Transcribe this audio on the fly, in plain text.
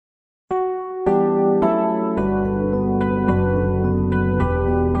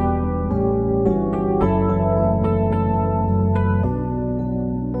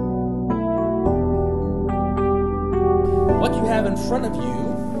front of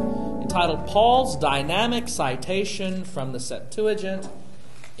you entitled Paul's Dynamic Citation from the Septuagint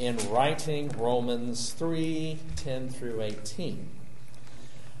in Writing Romans 3:10 through 18.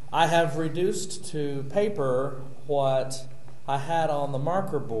 I have reduced to paper what I had on the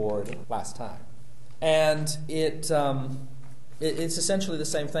marker board last time. And it's essentially the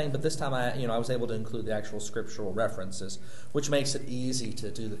same thing, but this time I was able to include the actual scriptural references, which makes it easy to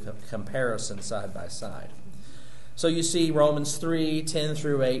do the comparison side by side. So you see Romans 3:10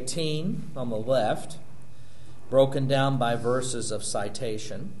 through 18 on the left, broken down by verses of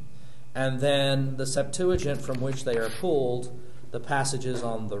citation, and then the Septuagint from which they are pulled, the passages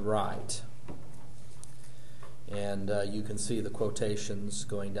on the right. And you can see the quotations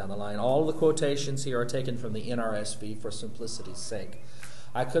going down the line. All the quotations here are taken from the NRSV for simplicity's sake.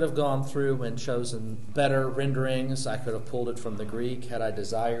 I could have gone through and chosen better renderings. I could have pulled it from the Greek had I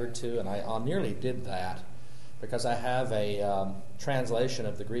desired to, and I nearly did that because I have a translation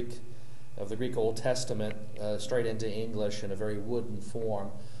of the Greek Old Testament straight into English in a very wooden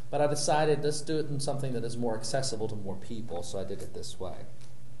form. But I decided let's do it in something that is more accessible to more people, so I did it this way.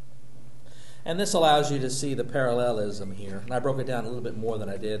 And this allows you to see the parallelism here. And I broke it down a little bit more than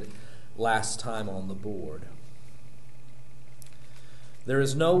I did last time on the board. There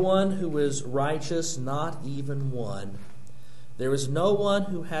is no one who is righteous, not even one. There is no one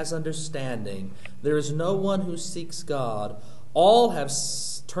who has understanding. There is no one who seeks God. All have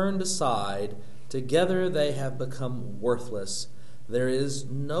turned aside. Together they have become worthless. There is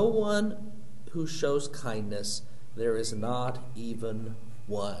no one who shows kindness. There is not even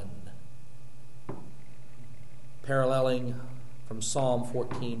one. Paralleling from Psalm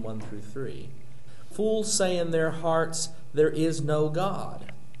 14:1 through 3. Fools say in their hearts, there is no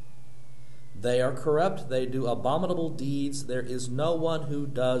God. They are corrupt, they do abominable deeds, there is no one who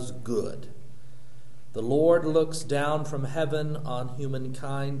does good. The Lord looks down from heaven on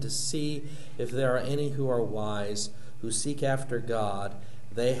humankind to see if there are any who are wise, who seek after God.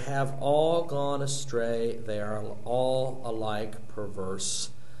 They have all gone astray, they are all alike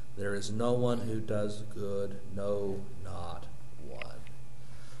perverse. There is no one who does good, no, not one.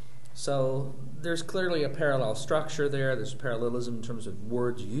 So there's clearly a parallel structure there. There's parallelism in terms of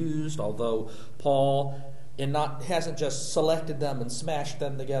words used, although Paul hasn't just selected them and smashed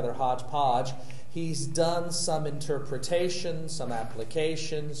them together hodgepodge. He's done some interpretation, some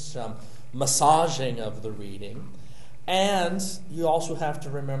application, some massaging of the reading. And you also have to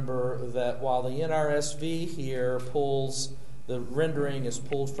remember that while the NRSV here the rendering is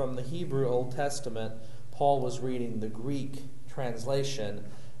pulled from the Hebrew Old Testament, Paul was reading the Greek translation,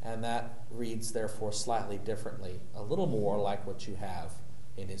 and that reads, therefore, slightly differently. A little more like what you have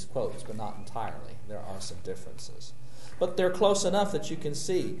in his quotes, but not entirely. There are some differences. But they're close enough that you can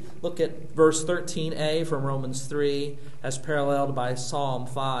see. Look at verse 13a from Romans 3 as paralleled by Psalm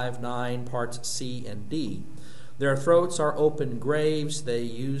 5:9, parts C and D. Their throats are open graves, they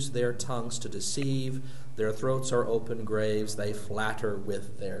use their tongues to deceive. Their throats are open graves, they flatter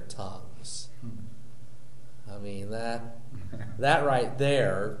with their tongues. I mean, that right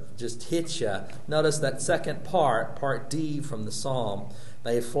there just hits you. Notice that second part D from the psalm.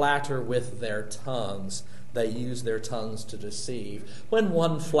 They flatter with their tongues. They use their tongues to deceive. When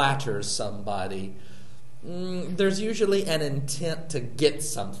one flatters somebody, there's usually an intent to get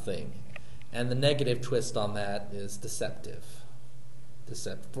something. And the negative twist on that is deceptive.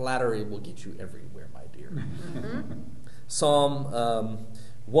 Flattery will get you everywhere, my dear. Mm-hmm. Psalm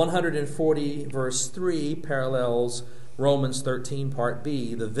 140, verse 3 parallels Romans 13, part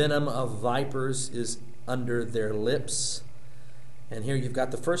B. The venom of vipers is under their lips. And here you've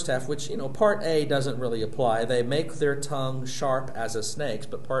got the first half, which, part A doesn't really apply. They make their tongue sharp as a snake's,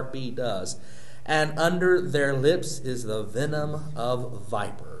 but part B does. And under their lips is the venom of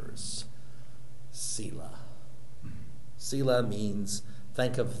vipers. Selah. Selah means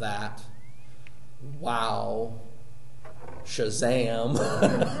think of that. Wow. Shazam.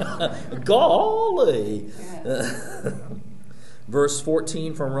 Golly. Verse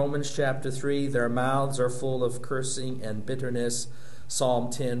 14 from Romans chapter 3, their mouths are full of cursing and bitterness. Psalm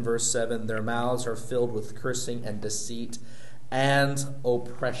 10, verse 7, their mouths are filled with cursing and deceit and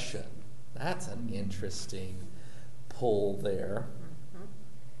oppression. That's an interesting pull there.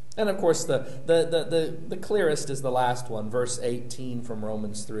 And of course, the clearest is the last one, verse 18 from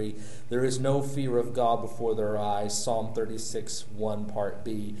Romans 3. There is no fear of God before their eyes. Psalm 36:1, part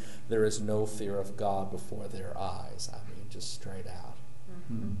B. There is no fear of God before their eyes. I mean, just straight out.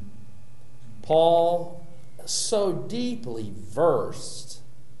 Mm-hmm. Paul, so deeply versed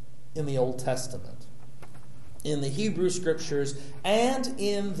in the Old Testament, in the Hebrew Scriptures, and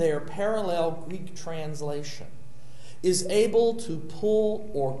in their parallel Greek translation. is able to pull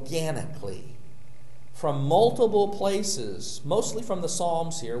organically from multiple places, mostly from the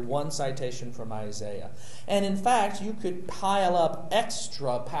Psalms here, one citation from Isaiah. And in fact, you could pile up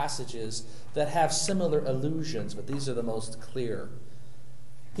extra passages that have similar allusions, but these are the most clear.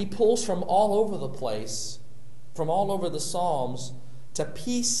 He pulls from all over the place, from all over the Psalms, to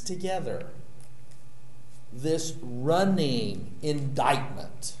piece together this running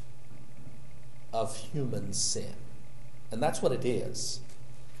indictment of human sin. And that's what it is.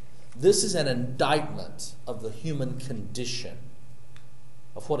 This is an indictment of the human condition,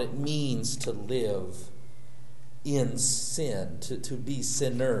 of what it means to live in sin, to be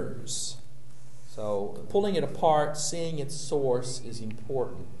sinners. So pulling it apart, seeing its source is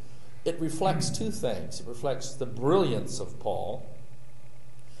important. It reflects two things. It reflects the brilliance of Paul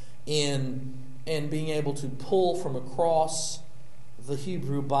in being able to pull from across the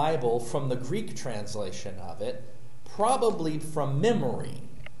Hebrew Bible, from the Greek translation of it, probably from memory.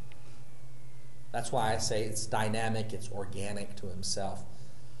 That's why I say it's dynamic, it's organic to himself.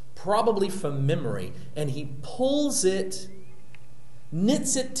 Probably from memory. And he pulls it,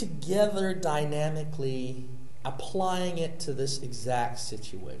 knits it together dynamically, applying it to this exact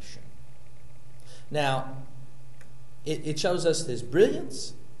situation. Now, it shows us his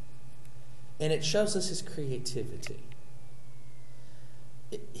brilliance, and it shows us his creativity.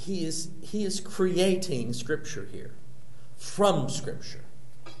 He is creating Scripture here, from Scripture.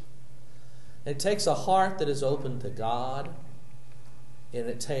 It takes a heart that is open to God, and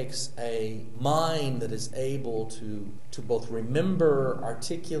it takes a mind that is able to both remember,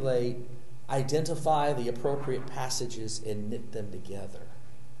 articulate, identify the appropriate passages, and knit them together.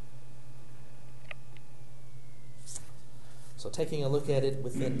 So taking a look at it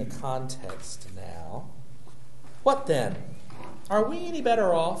within the context now. What then? Are we any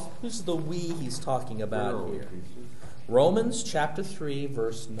better off? Who's the we he's talking about here? Romans chapter 3,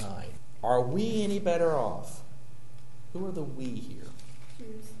 verse 9. Are we any better off? Who are the we here?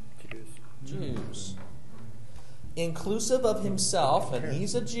 Jews. Inclusive of himself, and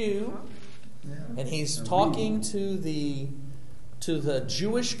he's a Jew, and he's talking to the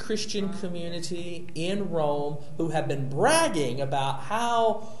Jewish Christian community in Rome who have been bragging about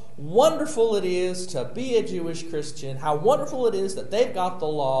how wonderful it is to be a Jewish Christian, how wonderful it is that they've got the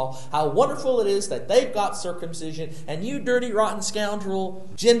law, how wonderful it is that they've got circumcision, and you dirty, rotten scoundrel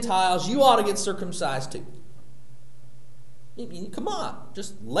Gentiles, you ought to get circumcised too. Come on,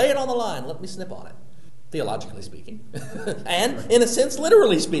 just lay it on the line, let me snip on it, theologically speaking, and in a sense,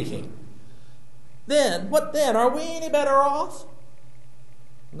 literally speaking. Then, what then? Are we any better off?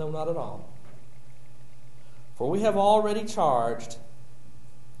 No, not at all. For we have already charged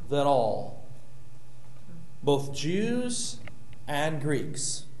that all, both Jews and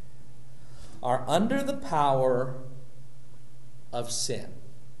Greeks, are under the power of sin.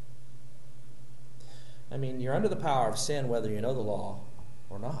 I mean, you're under the power of sin whether you know the law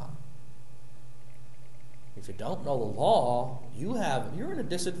or not. If you don't know the law, you're in a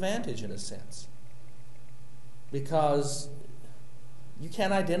disadvantage in a sense, because you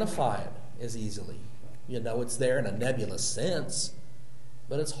can't identify it as easily. You know it's there in a nebulous sense,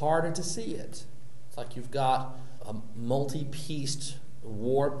 but it's harder to see it. It's like you've got a multi-pieced,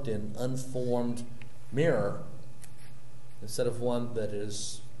 warped, and unformed mirror instead of one that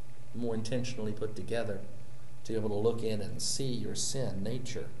is more intentionally put together to be able to look in and see your sin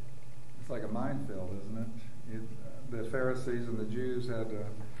nature. It's like a minefield, isn't it? The Pharisees and the Jews had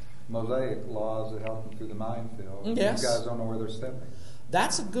Mosaic laws that helped them through the minefield. Yes. These guys don't know where they're stepping.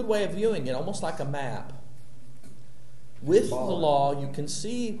 That's a good way of viewing it, almost like a map. With the law, you can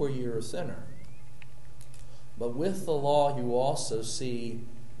see where you're a sinner. But with the law, you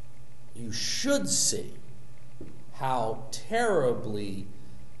should see how terribly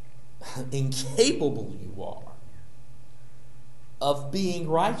incapable you are of being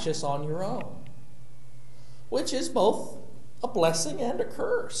righteous on your own, which is both a blessing and a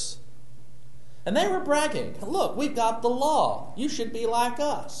curse. And they were bragging, look, we've got the law. You should be like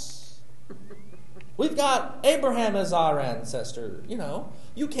us. We've got Abraham as our ancestor.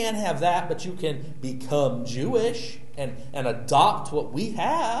 You can't have that, but you can become Jewish and adopt what we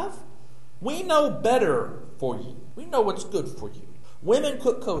have. We know better for you. We know what's good for you. Women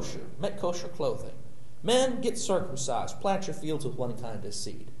cook kosher, make kosher clothing. Men get circumcised, plant your fields with one kind of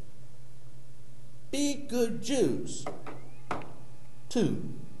seed. Be good Jews.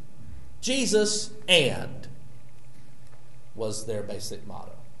 2. Jesus and was their basic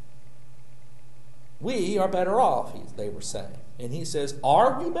motto. We are better off, they were saying. And he says,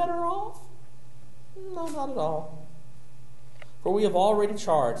 are we better off? No, not at all. For we have already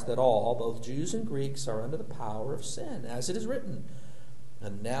charged that all, both Jews and Greeks, are under the power of sin, as it is written.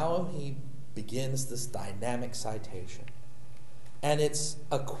 And now he begins this dynamic citation. And it's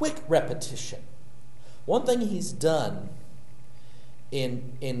a quick repetition. One thing he's done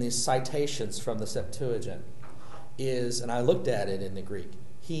in these citations from the Septuagint is, and I looked at it in the Greek,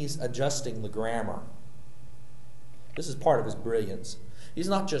 he's adjusting the grammar. This is part of his brilliance. He's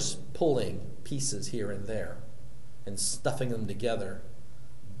not just pulling pieces here and there and stuffing them together,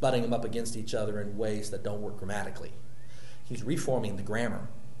 butting them up against each other in ways that don't work grammatically. He's reforming the grammar.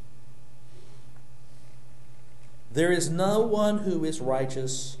 There is no one who is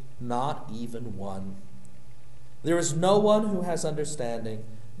righteous, not even one. There is no one who has understanding.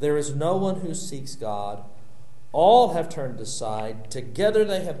 There is no one who seeks God. All have turned aside. Together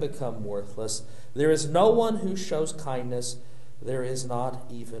they have become worthless. There is no one who shows kindness. There is not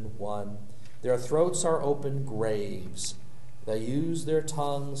even one. Their throats are open graves. They use their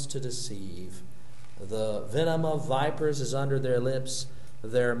tongues to deceive. The venom of vipers is under their lips.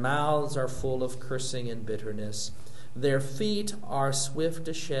 Their mouths are full of cursing and bitterness. Their feet are swift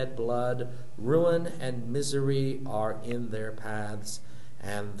to shed blood. Ruin and misery are in their paths.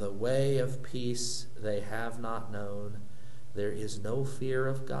 And the way of peace they have not known. There is no fear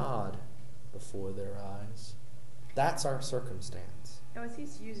of God before their eyes. That's our circumstance. Now, as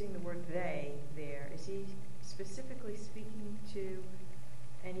he's using the word they there, is he specifically speaking to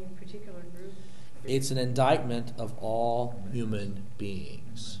any particular group? It's an indictment of all human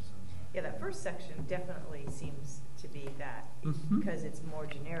beings. Yeah, that first section definitely seems to be that, because it's more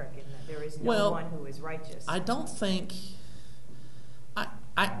generic in that there is no one who is righteous. I don't think...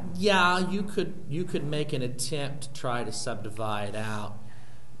 you could make an attempt to try to subdivide out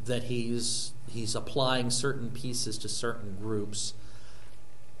that he's applying certain pieces to certain groups.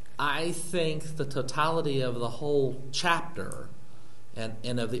 I think the totality of the whole chapter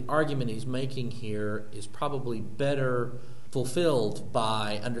and of the argument he's making here is probably better fulfilled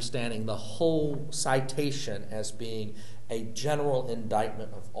by understanding the whole citation as being a general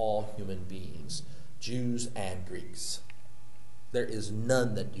indictment of all human beings, Jews and Greeks. There is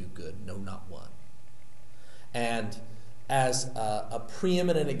none that do good, no, not one. And as a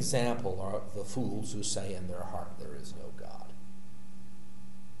preeminent example are the fools who say in their heart there is no God.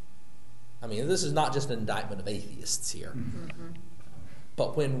 I mean, this is not just an indictment of atheists here. Mm-hmm.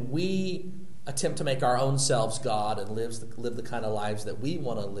 But when we attempt to make our own selves God and live the kind of lives that we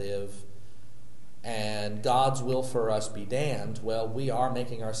want to live, and God's will for us be damned, well, we are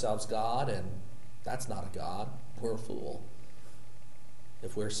making ourselves God, and that's not a God. We're a fool.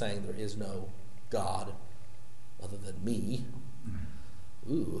 If we're saying there is no God other than me.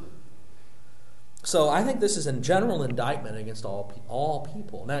 Ooh. So I think this is a general indictment against all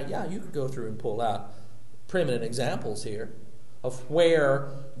people. Now, yeah, you could go through and pull out preeminent examples here of where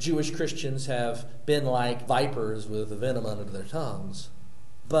Jewish Christians have been like vipers with the venom under their tongues.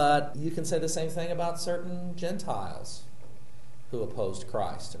 But you can say the same thing about certain Gentiles who opposed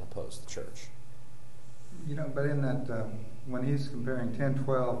Christ and opposed the church. You know, but in that, when he's comparing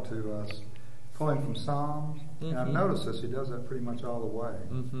 10:12 to us, pulling from Psalms, and I've noticed this, he does that pretty much all the way.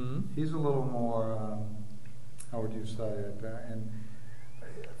 Mm-hmm. He's a little more, how would you say it? And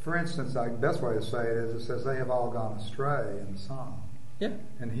for instance, the best way to say it is, it says they have all gone astray in the Psalm. Yeah.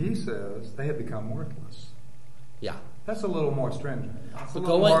 And he says they have become worthless. Yeah. That's a little more stringent.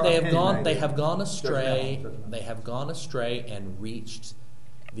 They have gone astray. They have gone astray and reached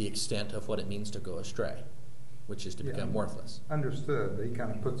the extent of what it means to go astray, which is to become worthless. Understood. He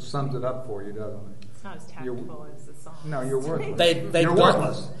kind of sums it up for you, doesn't he? It's not as tactful as the song. No, you're worthless. You're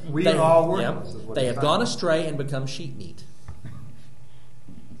worthless. We are all worthless. Yeah, they have gone astray and become sheep meat.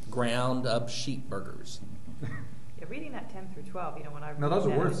 Ground up sheep burgers. Yeah, reading that 10 through 12, you know, when I read those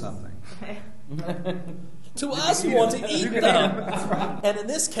are worth something. To us who want to eat them. And in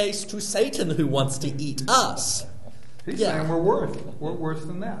this case, to Satan who wants to eat us. He's saying we're worse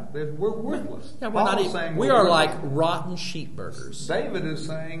than that. We're worthless. Yeah, we are like rotten sheep burgers. David is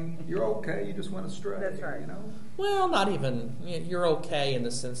saying you're okay. You just went astray. That's right. You know. Well, not even. You're okay in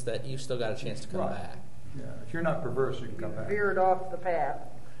the sense that you've still got a chance to come back. Yeah, if you're not perverse, you can come back. Veered off the path.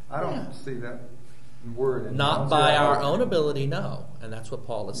 I don't see that word. Not by our own ability, no. And that's what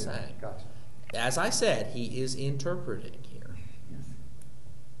Paul is saying. Gotcha. As I said, he is interpreting here,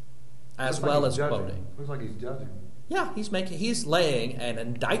 as Looks well like as judging. quoting. Looks like he's judging. Yeah, he's laying an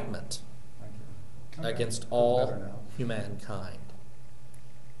indictment against all humankind.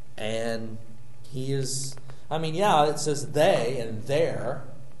 And he is, it says they and there,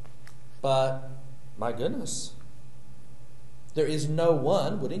 but my goodness, there is no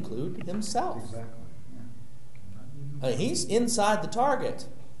one would include himself. Exactly. Yeah. Not even I mean, he's inside the target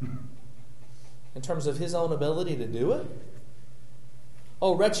in terms of his own ability to do it.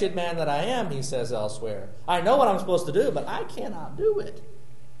 Oh, wretched man that I am, he says elsewhere. I know what I'm supposed to do, but I cannot do it.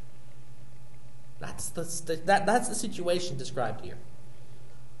 That's the situation described here.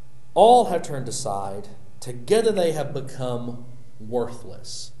 All have turned aside. Together they have become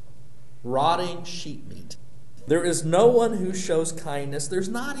worthless, rotting sheep meat. There is no one who shows kindness. There's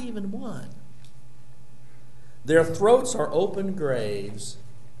not even one. Their throats are open graves.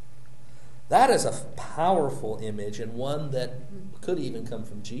 That is a powerful image, and one that could even come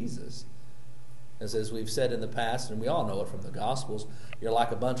from Jesus. As we've said in the past, and we all know it from the Gospels, you're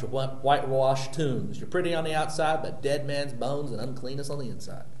like a bunch of whitewashed tombs. You're pretty on the outside, but dead man's bones and uncleanness on the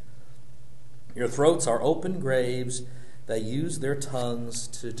inside. Your throats are open graves. They use their tongues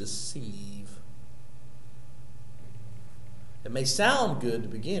to deceive. It may sound good to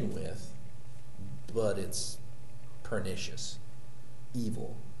begin with, but it's pernicious,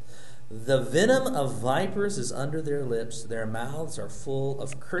 evil. The venom of vipers is under their lips. Their mouths are full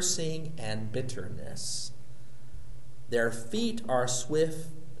of cursing and bitterness. Their feet are swift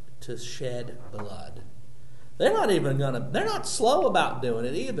to shed blood. They're not slow about doing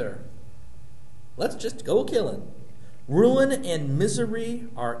it either. Let's just go killing. Ruin and misery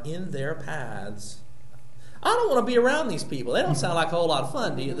are in their paths. I don't want to be around these people. They don't sound like a whole lot of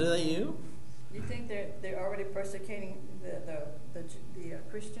fun, do they? You think they're already persecuting the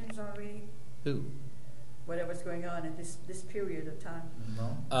Christians already? Who? Whatever's going on in this period of time.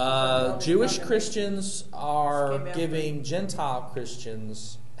 No. Jewish Christians are giving Gentile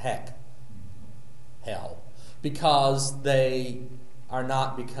Christians hell, because they are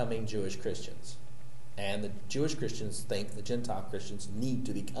not becoming Jewish Christians. And the Jewish Christians think the Gentile Christians need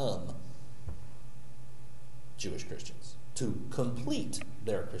to become Jewish Christians to complete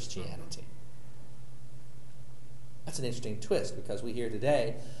their Christianity. That's an interesting twist, because we hear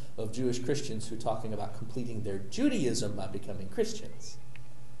today of Jewish Christians who are talking about completing their Judaism by becoming Christians.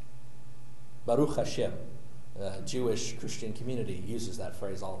 Baruch Hashem, the Jewish Christian community uses that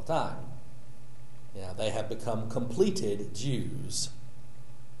phrase all the time. Yeah, they have become completed Jews.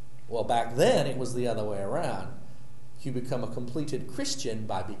 Well, back then it was the other way around. You become a completed Christian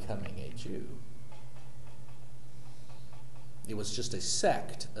by becoming a Jew. It was just a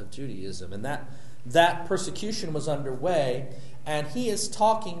sect of Judaism, and that persecution was underway, and he is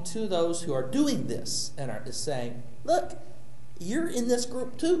talking to those who are doing this and is saying, look, you're in this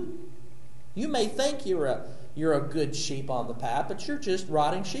group too. You may think you're a good sheep on the path, but you're just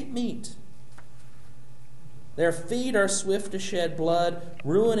rotting sheep meat. Their feet are swift to shed blood.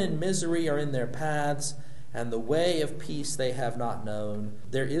 Ruin and misery are in their paths, and the way of peace they have not known.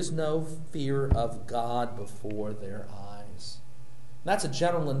 There is no fear of God before their eyes. That's a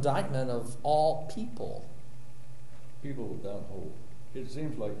general indictment of all people. People without hope. It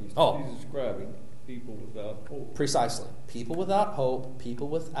seems like he's describing people without hope. Precisely. People without hope, people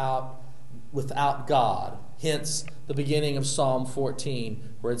without God. Hence the beginning of Psalm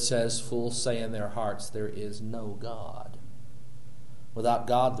 14, where it says, fools say in their hearts, there is no God. Without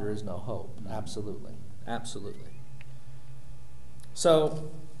God, there is no hope. Absolutely. Absolutely.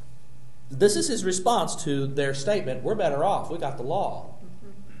 So, this is his response to their statement, we're better off, we got the law.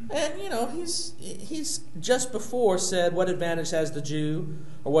 And, he's just before said, what advantage has the Jew,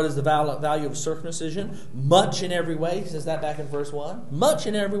 or what is the value of circumcision? Much in every way. He says that back in verse 1. Much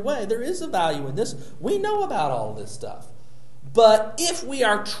in every way. There is a value in this. We know about all this stuff. But if we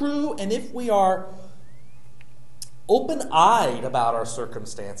are true and if we are open-eyed about our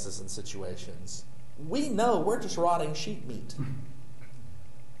circumstances and situations, we know we're just rotting sheep meat.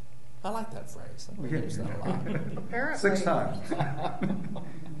 I like that phrase. I'm going to use that a lot. Apparently. 6 times.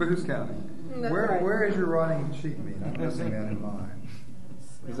 But who's counting? Where is your rotting sheep meat? I'm missing that in mind.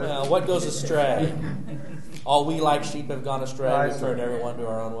 Well, what goes astray? All we like sheep have gone astray. We've turned everyone to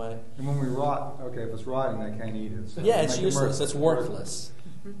our own way. And when we rot, okay, if it's rotting, they can't eat it. So yeah, it's useless. It's worthless.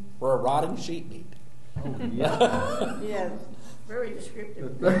 We're a rotting sheep meat. Oh, yeah. Yes, very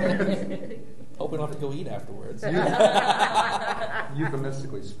descriptive. Hope we don't have to go eat afterwards.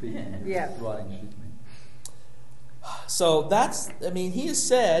 Euphemistically speaking, yes. Rotting sheep meat. So he has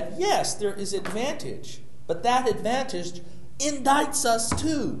said, yes, there is advantage, but that advantage indicts us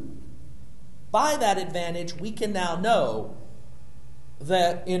too. By that advantage, we can now know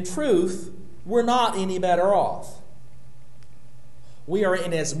that in truth, we're not any better off. We are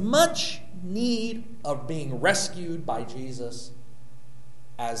in as much need of being rescued by Jesus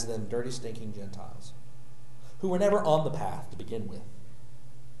as them dirty, stinking Gentiles, who were never on the path to begin with.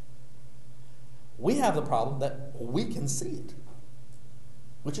 We have the problem that we can see it,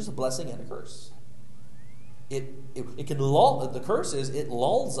 which is a blessing and a curse. it can lull. The curse is it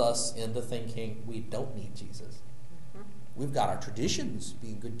lulls us into thinking we don't need Jesus. We've got our traditions,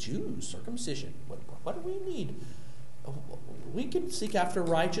 being good Jews, circumcision. What do we need? We can seek after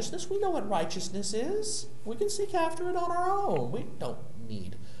righteousness. We know what righteousness is. We can seek after it on our own. We don't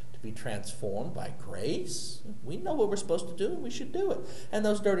need to be transformed by grace. We know what we're supposed to do, and we should do it. And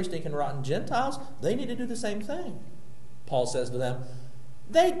those dirty, stinking, rotten Gentiles, they need to do the same thing. Paul says to them,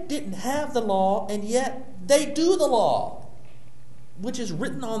 they didn't have the law, and yet they do the law, which is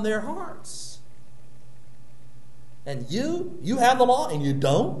written on their hearts. And you have the law, and you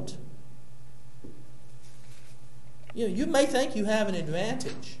don't? You may think you have an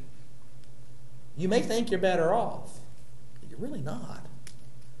advantage. You may think you're better off. But you're really not.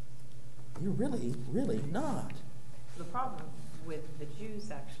 You're really, really not. The problem with the Jews,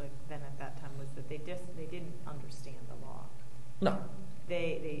 actually, then at that time, was that they didn't understand the law. No.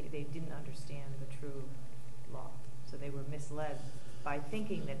 They didn't understand the true law. So they were misled by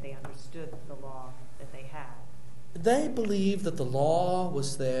thinking that they understood the law that they had. They believed that the law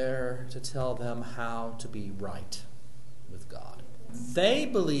was there to tell them how to be right with God. They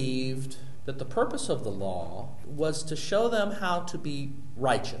believed that the purpose of the law was to show them how to be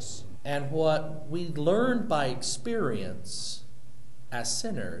righteous. And what we learned by experience as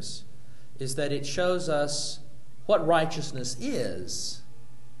sinners is that it shows us what righteousness is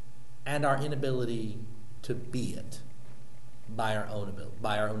and our inability to be it by our own ability,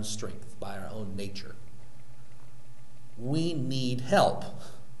 by our own strength, by our own nature. We need help.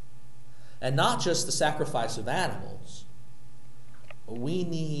 And not just the sacrifice of animals. We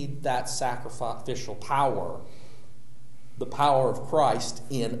need that sacrificial power, the power of Christ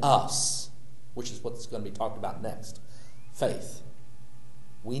in us, which is what's going to be talked about next. Faith.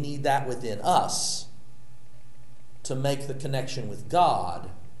 We need that within us to make the connection with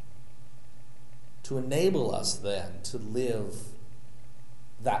God, to enable us then to live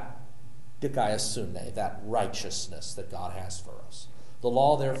that dikaiosune, that righteousness that God has for us. The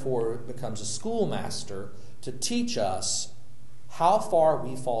law, therefore, becomes a schoolmaster to teach us how far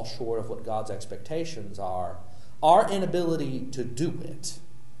we fall short of what God's expectations are, our inability to do it,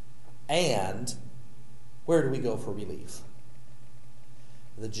 and where do we go for relief?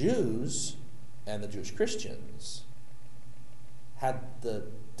 The Jews and the Jewish Christians had the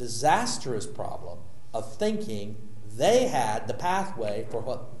disastrous problem of thinking they had the pathway for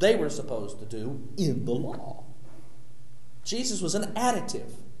what they were supposed to do in the law. Jesus was an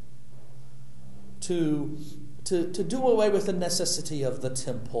additive to do away with the necessity of the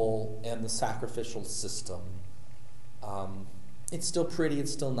temple and the sacrificial system. It's still pretty,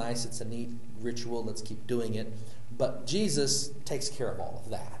 it's still nice, it's a neat ritual, let's keep doing it. But Jesus takes care of all of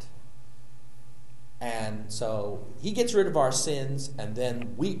that. And so he gets rid of our sins, and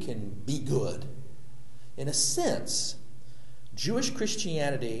then we can be good. In a sense, Jewish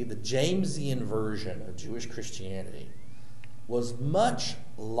Christianity, the Jamesian version of Jewish Christianity, was much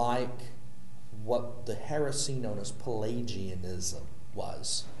like what the heresy known as Pelagianism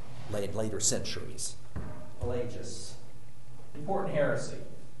was in later centuries. Pelagius. Important heresy.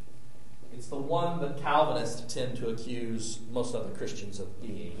 It's the one that Calvinists tend to accuse most other Christians of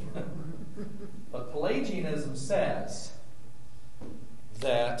being. But Pelagianism says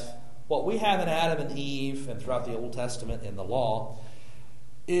that what we have in Adam and Eve and throughout the Old Testament in the law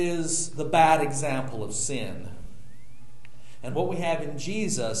is the bad example of sin. And what we have in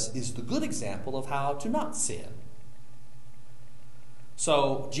Jesus is the good example of how to not sin.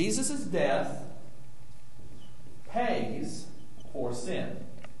 So Jesus' death pays for sin.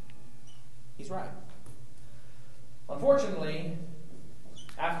 He's right. Unfortunately,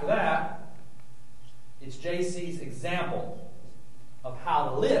 after that, it's JC's example of how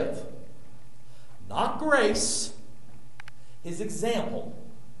to live. Not grace, his example,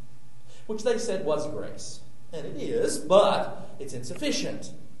 which they said was grace. And it is, but it's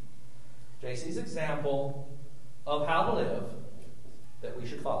insufficient. JC's example of how to live that we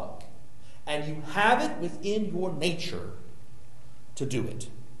should follow. And you have it within your nature to do it.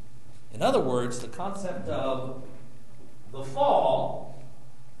 In other words, the concept of the fall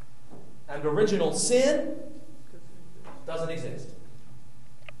and original sin doesn't exist.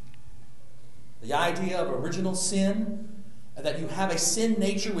 The idea of original sin, that you have a sin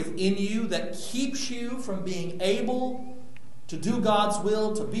nature within you that keeps you from being able to do God's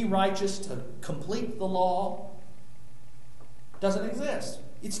will, to be righteous, to complete the law, doesn't exist.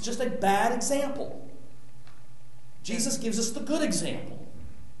 It's just a bad example. Jesus gives us the good example.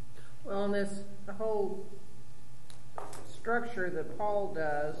 Well, and this whole structure that Paul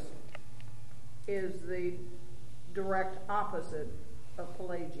does is the direct opposite of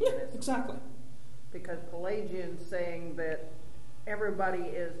Pelagianism. Yeah, exactly. Because Pelagian's saying that everybody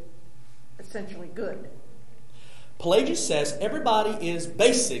is essentially good. Pelagius says everybody is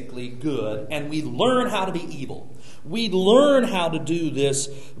basically good, and we learn how to be evil. We learn how to do this,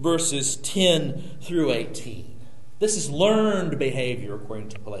 verses 10 through 18. This is learned behavior according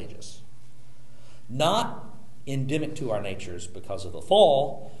to Pelagius. Not endemic to our natures because of the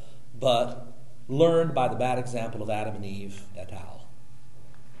fall, but learned by the bad example of Adam and Eve et al.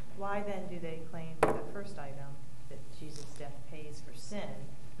 Why then do they claim the first item, that Jesus' death pays for sin,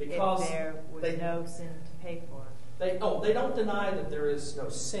 Because if there was no sin to pay for? They don't deny that there is no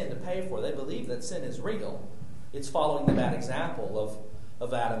sin to pay for. They believe that sin is real. It's following the bad example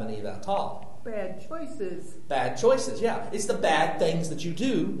of Adam and Eve et al. Bad choices. Bad choices, yeah. It's the bad things that you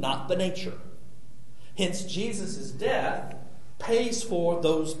do, not the nature. Hence, Jesus' death pays for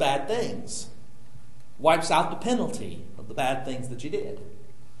those bad things. Wipes out the penalty of the bad things that you did.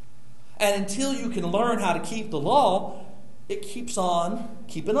 And until you can learn how to keep the law, it keeps on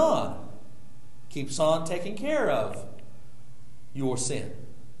keeping on. Keeps on taking care of your sin.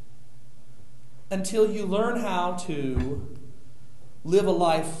 Until you learn how to live a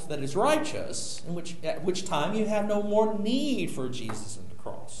life that is righteous, at which time you have no more need for Jesus and the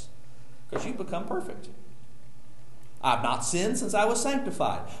cross, because you become perfect. I've not sinned since I was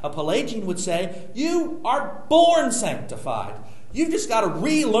sanctified. A Pelagian would say, you are born sanctified. You've just got to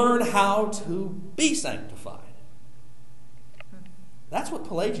relearn how to be sanctified. That's what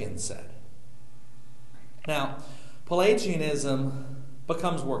Pelagians said. Now, Pelagianism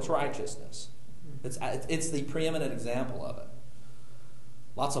becomes works righteousness. It's the preeminent example of it.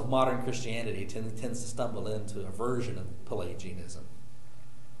 Lots of modern Christianity tends to stumble into a version of Pelagianism.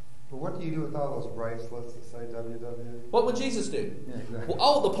 Well, what do you do with all those bracelets that say WW? What would Jesus do? Yeah, exactly. Well,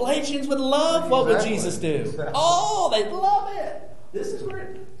 oh, the Pelagians would love what would Jesus do. Exactly. Oh, they'd love it. This is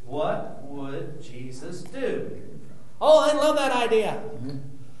where what would Jesus do? Oh, I love that idea. Mm-hmm.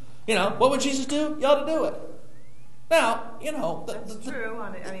 You know, what would Jesus do? You ought to do it. Now, you know, That's true.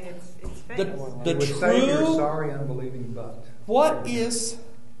 I mean, it's faith. the would say you're true. sorry, unbelieving butt. What is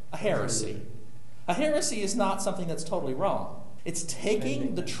a heresy? A heresy is not something that's totally wrong. It's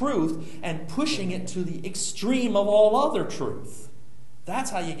taking the truth and pushing it to the extreme of all other truth.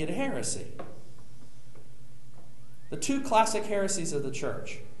 That's how you get a heresy. The two classic heresies of the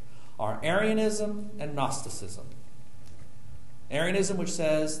church are Arianism and Gnosticism. Arianism, which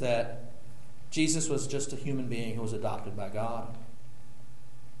says that Jesus was just a human being who was adopted by God.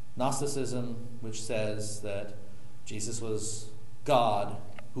 Gnosticism, which says that Jesus was God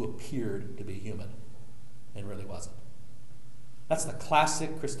who appeared to be human and really wasn't. That's the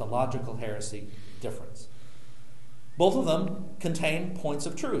classic Christological heresy difference. Both of them contain points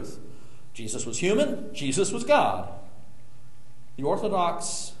of truth. Jesus was human, Jesus was God. The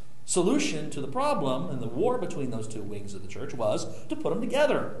Orthodox solution to the problem and the war between those two wings of the church was to put them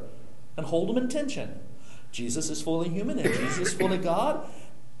together and hold them in tension. Jesus is fully human and Jesus is fully God.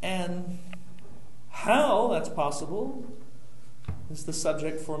 And how that's possible is the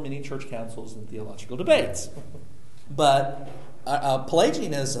subject for many church councils and theological debates. But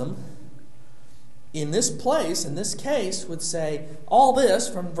Pelagianism, in this case, would say all this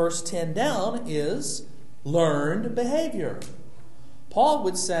from verse 10 down is learned behavior. Paul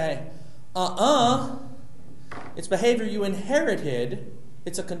would say, it's behavior you inherited.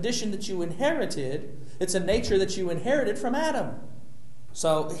 It's a condition that you inherited. It's a nature that you inherited from Adam.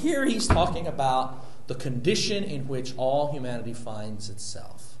 So here he's talking about the condition in which all humanity finds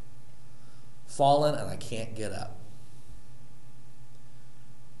itself. Fallen and I can't get up.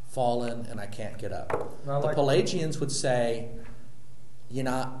 Fallen and I can't get up. The Pelagians would say, you're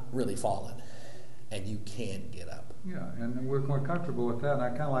not really fallen and you can get up. Yeah, and we're comfortable with that. And I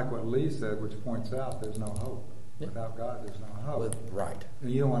kind of like what Lee said, which points out there's no hope. Yeah. Without God, there's no hope. Right. And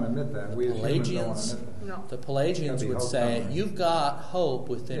you don't want to admit that. We as humans don't want to admit that. No. The Pelagians would say, you've got hope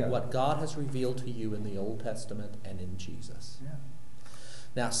within what God has revealed to you in the Old Testament and in Jesus. Yeah.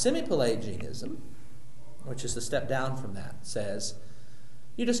 Now, semi-Pelagianism, which is the step down from that, says,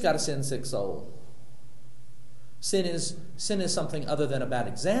 you just got a sin-sick soul. Sin is something other than a bad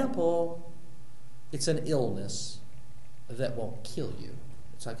example. It's an illness that won't kill you.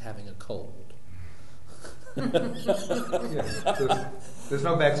 It's like having a cold. There's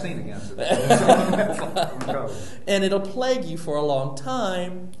no vaccine against it. And it'll plague you for a long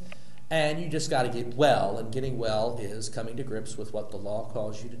time, and you just got to get well. And getting well is coming to grips with what the law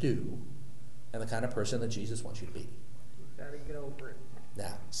calls you to do and the kind of person that Jesus wants you to be. You've got to get over it.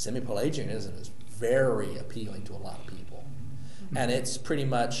 Now, semi-Pelagianism is very appealing to a lot of people. And it's pretty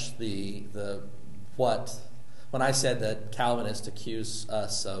much when I said that Calvinists accuse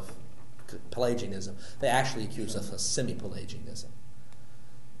us of Pelagianism. They actually accuse us of semi-Pelagianism.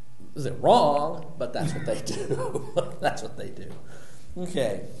 Is it wrong? But that's what they do. That's what they do.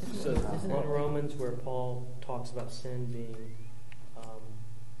 Okay. So isn't it Romans where Paul talks about sin being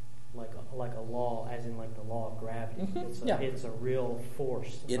like a law, as in like the law of gravity? Mm-hmm. It's a real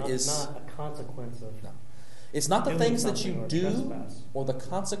force. It is not a consequence of. No. It's not the things that you do trespass, or the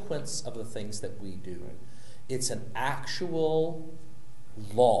consequence of the things that we do. Right. It's an actual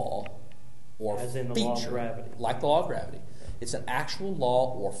law or as in the feature, law of gravity. like the law of gravity. It's an actual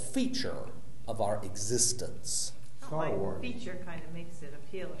law or feature of our existence. Star Wars. Feature kind of makes it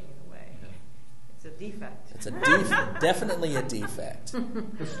appealing in a way. It's a defect. It's a definitely a defect.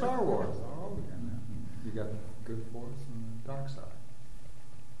 The Star Wars are all in that. You got the good force and the dark side.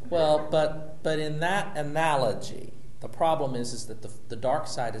 Well, but in that analogy, the problem is that the dark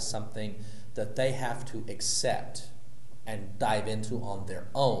side is something that they have to accept and dive into on their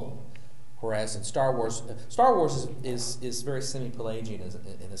own. Whereas in Star Wars is very semi-Pelagian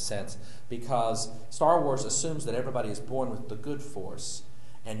in a sense, because Star Wars assumes that everybody is born with the good force,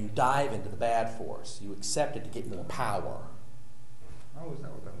 and you dive into the bad force. You accept it to get more power. Oh, is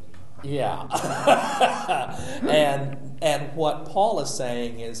that what that was about? Yeah. and what Paul is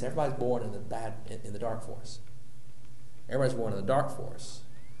saying is everybody's born in the dark force. Everybody's born in the dark force.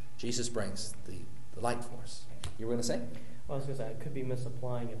 Jesus brings the light force. You were going to say? Well, I was going to say, I could be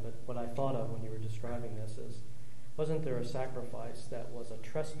misapplying it, but what I thought of when you were describing this is, wasn't there a sacrifice that was a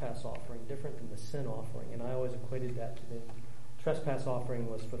trespass offering different than the sin offering? And I always equated that to the trespass offering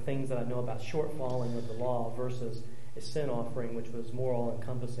was for things that I know about shortfalling with the law versus a sin offering, which was more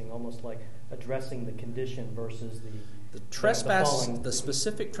all-encompassing, almost like addressing the condition versus the trespass. The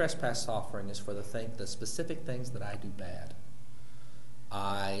specific trespass offering is for the specific things that I do bad.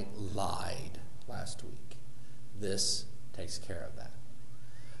 I lied last week. This takes care of that.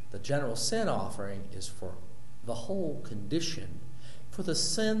 The general sin offering is for the whole condition, for the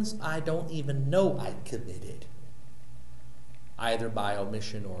sins I don't even know I committed, either by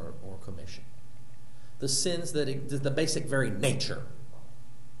omission or commission. The sins the basic very nature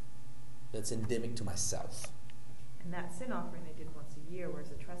that's endemic to myself. And that sin offering they did once a year,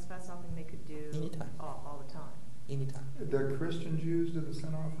 whereas a trespass offering they could do anytime, all the time. Anytime. Do Christian Jews do the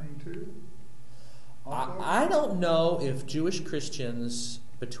sin offering too? I don't know if Jewish Christians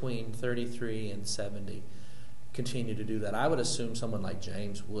between 33 and 70 continue to do that. I would assume someone like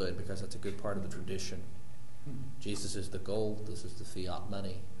James would, because that's a good part of the tradition. Jesus is the gold, this is the fiat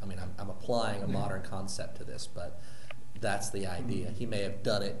money. I mean, I'm applying a modern concept to this, but that's the idea. He may have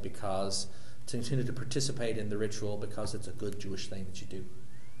done it because to continue to participate in the ritual because it's a good Jewish thing that you do.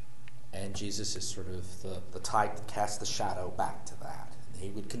 And Jesus is sort of the type that casts the shadow back to that. And he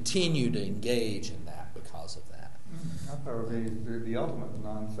would continue to engage in that because of that. I thought the ultimate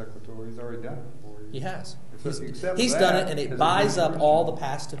non sequitur. He's already done it for you. He has. So he's done it, and it buys up all the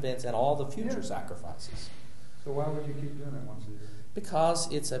past events and all the future sacrifices. So why would you keep doing it once a year?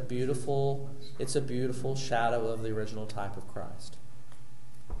 Because it's a beautiful shadow of the original type of Christ.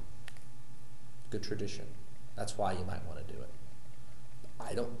 Good tradition. That's why you might want to do it.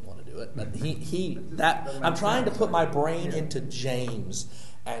 I don't want to do it, but I'm trying to put my brain into James,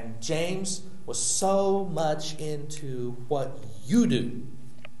 and James was so much into what you do.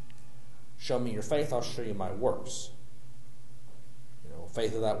 Show me your faith, I'll show you my works.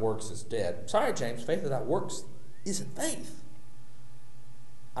 Faith without works is dead. Sorry, James, faith without works isn't faith.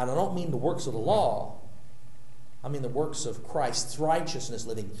 And I don't mean the works of the law. I mean the works of Christ's righteousness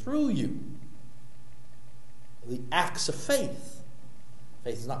living through you. The acts of faith.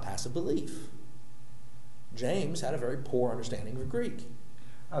 Faith is not passive belief. James had a very poor understanding of Greek.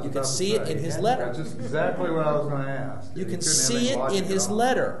 You can see it in his letter. That's just exactly what I was going to ask. You can see it in his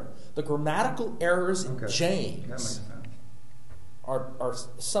letter. The grammatical errors in James that makes sense. are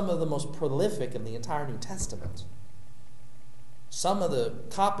some of the most prolific in the entire New Testament. Some of the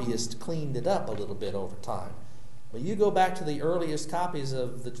copyists cleaned it up a little bit over time. But you go back to the earliest copies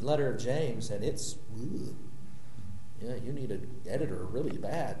of the letter of James, and it's... Yeah, you need an editor really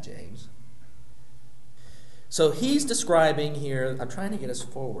bad, James. So he's describing here... I'm trying to get us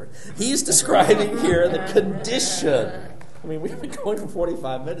forward. He's describing here the condition... I mean, we've been going for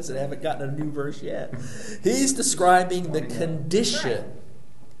 45 minutes and haven't gotten a new verse yet. He's describing the condition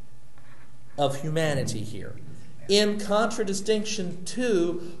of humanity here, in contradistinction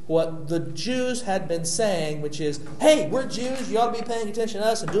to what the Jews had been saying, which is, hey, we're Jews, you ought to be paying attention to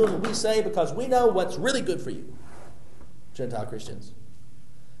us and doing what we say because we know what's really good for you, Gentile Christians.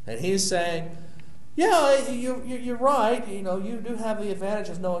 And he's saying, yeah, you're right, you do have the advantage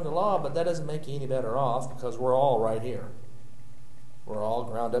of knowing the law, but that doesn't make you any better off because we're all right here. We're all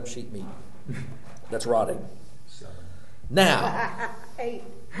ground up sheep meat. That's rotting. 7. Now, 8.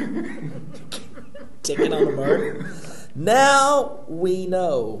 ticking on the bird. Now we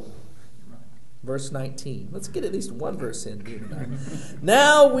know. Verse 19. Let's get at least one verse in here tonight.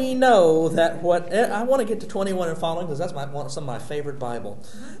 Now we know that I want to get to 21 and following because that's some of my favorite Bible.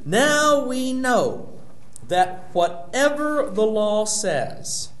 Now we know that whatever the law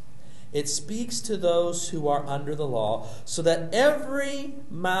says, it speaks to those who are under the law, so that every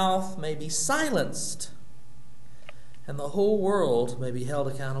mouth may be silenced and the whole world may be held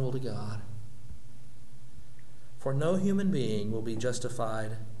accountable to God. For no human being will be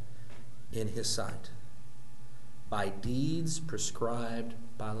justified in his sight by deeds prescribed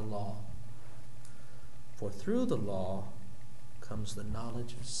by the law. For through the law comes the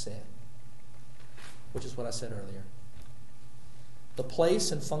knowledge of sin, which is what I said earlier. The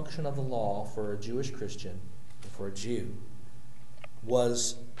place and function of the law for a Jewish Christian, for a Jew,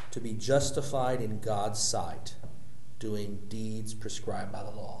 was to be justified in God's sight, doing deeds prescribed by the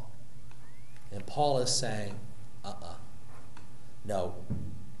law. And Paul is saying, no.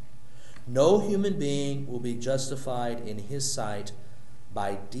 No human being will be justified in his sight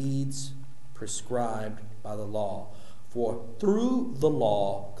by deeds prescribed by the law. For through the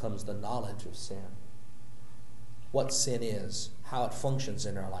law comes the knowledge of sin. What sin is, how it functions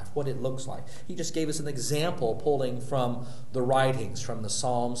in our life, what it looks like. He just gave us an example pulling from the writings, from the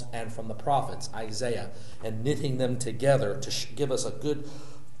Psalms and from the prophets, Isaiah, and knitting them together to give us a good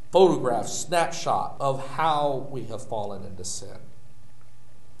photograph, snapshot of how we have fallen into sin.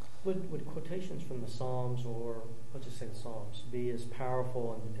 Would quotations from the Psalms, or let's just say the Psalms, be as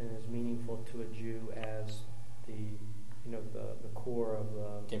powerful and as meaningful to a Jew as the core of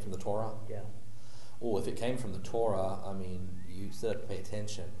the... Came from the Torah? Yeah. Well, if it came from the Torah, I mean, you still have to pay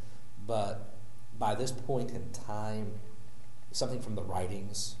attention. But by this point in time, something from the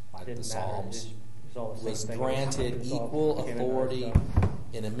writings, like the Psalms, was granted equal authority,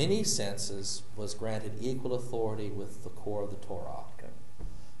 in many senses, was granted equal authority with the core of the Torah. Okay.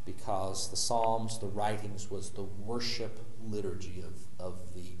 Because the Psalms, the writings, was the worship liturgy of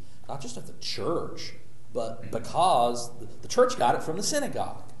the, not just of the church, but because the church got it from the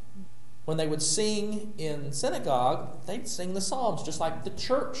synagogue. When they would sing in synagogue, they'd sing the Psalms, just like the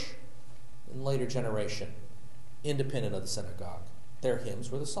church in later generation, independent of the synagogue. Their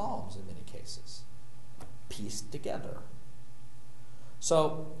hymns were the Psalms in many cases, pieced together.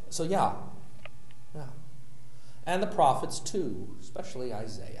 So yeah. And the prophets too, especially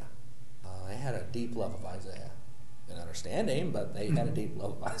Isaiah. They had a deep love of Isaiah. Didn't understand him, but they had a deep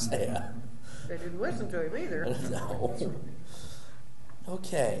love of Isaiah. They didn't listen to him either. No.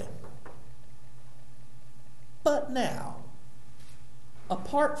 Okay. But now,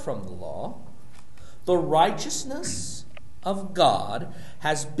 apart from the law, the righteousness of God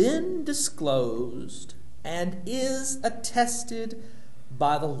has been disclosed and is attested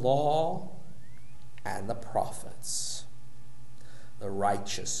by the law and the prophets. The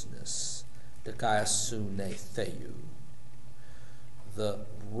righteousness, dikaiosune theou.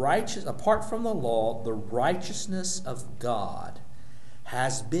 Apart from the law, the righteousness of God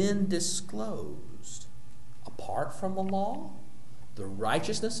has been disclosed. Apart from the law, the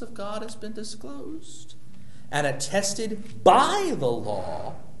righteousness of God has been disclosed and attested by the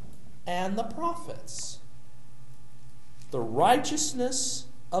law and the prophets. The righteousness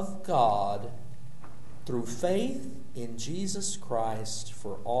of God through faith in Jesus Christ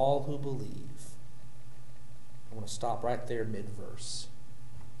for all who believe. I'm going to stop right there mid-verse.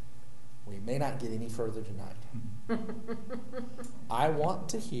 We may not get any further tonight. I want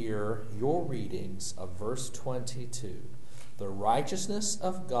to hear your readings of verse 22. The righteousness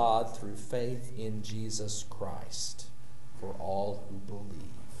of God through faith in Jesus Christ for all who believe.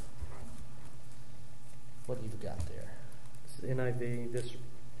 What have you got there? NIV,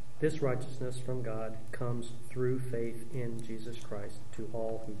 this righteousness from God comes through faith in Jesus Christ to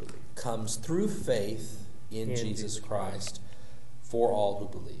all who believe. Comes through faith in Jesus Christ for all who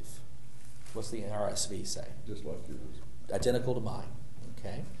believe. What's the RSV say? Just like yours. Identical to mine.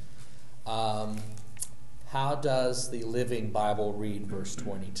 Okay. How does the Living Bible read verse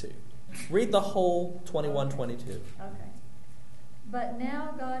 22? Read the whole 21-22. Okay. But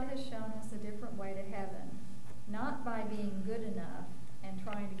now God has shown us a different way to heaven, not by being good enough and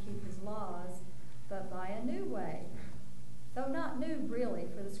trying to keep his laws, but by a new way. Though not new really,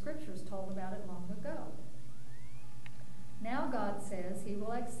 for the scriptures told about it long ago. Now God says he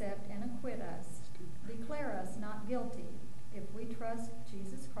will accept and acquit us, declare us not guilty, if we trust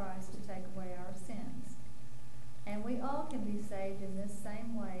Jesus Christ to take away our sins. And we all can be saved in this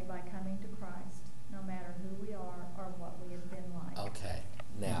same way by coming to Christ, no matter who we are or what we have been like. Okay.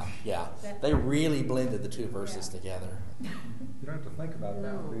 Now, yeah. They really blended the two verses together. You don't have to think about it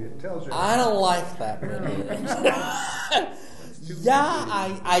now. It tells you. I don't like that. Yeah,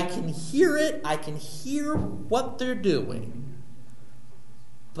 I can hear it. I can hear what they're doing.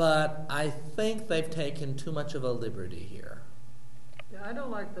 But I think they've taken too much of a liberty here. Yeah, I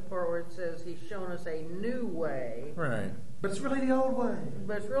don't like the part where it says he's shown us a new way. Right. But it's really the old way.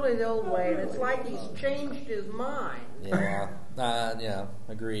 But it's really the old way, and it's like he's changed his mind. Yeah,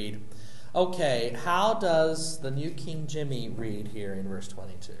 agreed. Okay, how does the New King Jimmy read here in verse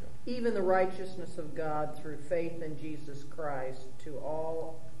 22? Even the righteousness of God through faith in Jesus Christ to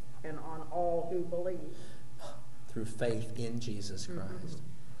all and on all who believe. Through faith in Jesus Christ.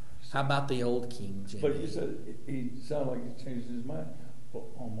 How about the old King Jimmy? But you said he sounded like he changed his mind. Well,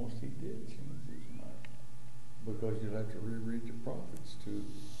 almost he did change his mind. Because you'd have to reread the prophets to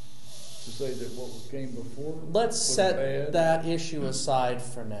say that what came before Let's was set bad. that issue aside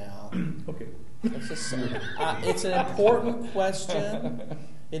for now. Okay. Let's just say, it's an important question.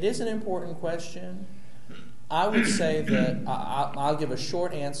 It is an important question. I would say that I'll give a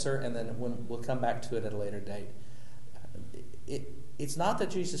short answer, and then we'll come back to it at a later date. It's not that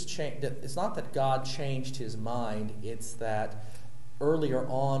Jesus changed. It's not that God changed His mind. It's that earlier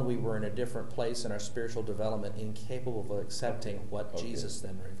on we were in a different place in our spiritual development, incapable of accepting what Jesus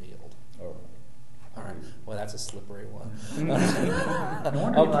then revealed. All right. Well, that's a slippery one. No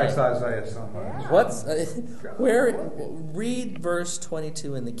wonder he likes Isaiah so much. Read verse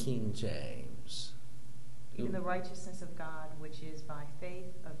 22 in the King James. Even the righteousness of God, which is by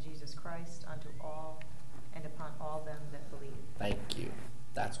faith of Jesus Christ unto all and upon all them that believe. Thank you.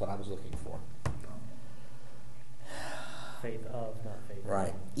 That's what I was looking for. Faith of, not faith.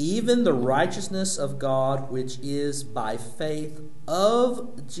 Right. Even the righteousness of God, which is by faith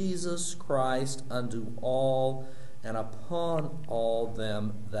of Jesus Christ unto all and upon all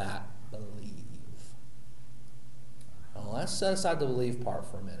them that believe. Now let's set aside the believe part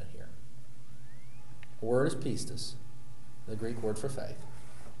for a minute here. The word is pistis, the Greek word for faith.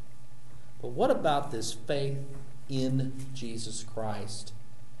 But what about this faith in Jesus Christ,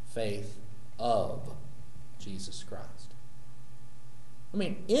 faith of Jesus Christ? I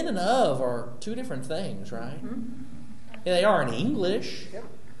mean, in and of are two different things, right? Mm-hmm. Yeah, they are in English. Yep.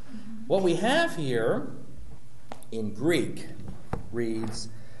 What we have here in Greek reads,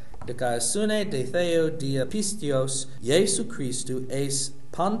 Dikaisune de Theo dia pistios Jesu Christu eis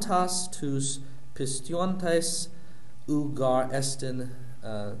pantas tus pistiontes ugar estin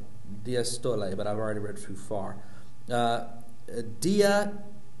diastole, but I've already read too far. Dia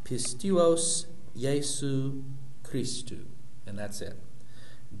pistios Jesu Christu, and that's it.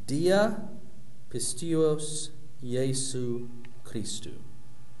 Dia pistios Jesu Christu.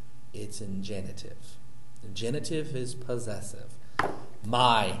 It's in genitive. The genitive is possessive.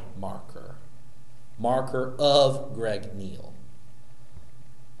 My marker. Marker of Greg Neal.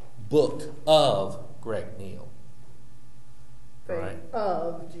 Book of Greg Neal. Faith Right.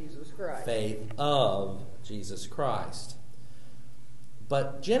 of Jesus Christ. Faith of Jesus Christ.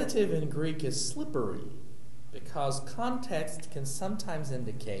 But genitive in Greek is slippery because context can sometimes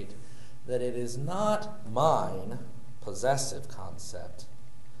indicate that it is not mine, possessive concept,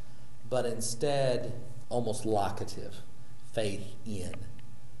 but instead almost locative, faith in,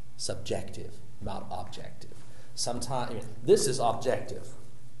 subjective, not objective. Sometimes this is objective,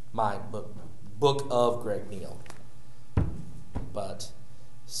 my book of Greg Neal, but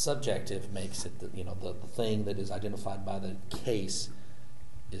subjective makes it the thing that is identified by the case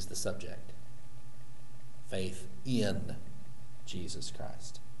is the subject. Faith in Jesus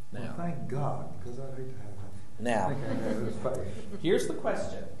Christ. Now, Well, thank God, because I'd hate to have that. now, I think I have this faith. here's the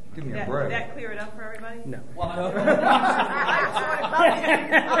question. Give me a Did break. that clear it up for everybody? No. I'm the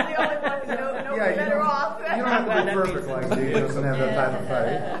only one who knows better off. You don't have to be perfect like Jesus and have that type of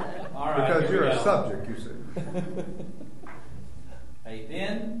faith. All right, Because here you're we a go. subject, you see. Faith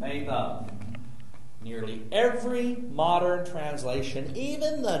in, faith of. Nearly every modern translation,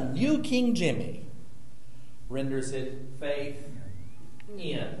 even the New King Jimmy, renders it faith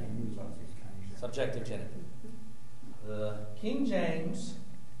in. Subjective genitive. The King James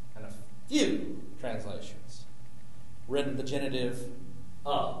and a few translations render the genitive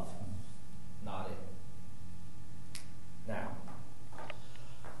of, not in. Now,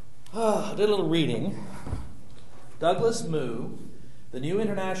 I did a little reading. Douglas Moo, the New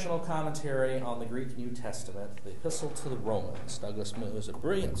International Commentary on the Greek New Testament, the Epistle to the Romans. Douglas Moo is a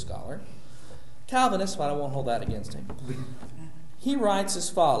brilliant scholar. Calvinist, but I won't hold that against him. He writes as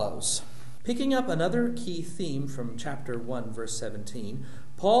follows. Picking up another key theme from chapter 1, verse 17,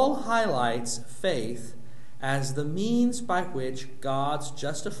 Paul highlights faith as the means by which God's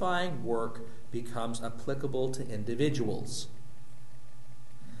justifying work becomes applicable to individuals.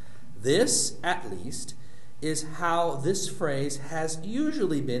 This, at least, is how this phrase has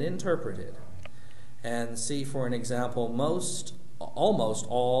usually been interpreted. And see, for an example, almost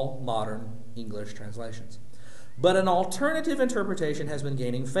all modern English translations. But an alternative interpretation has been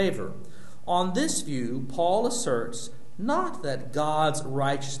gaining favor. On this view, Paul asserts not that God's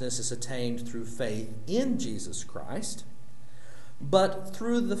righteousness is attained through faith in Jesus Christ, but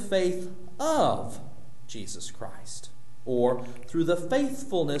through the faith of Jesus Christ, or through the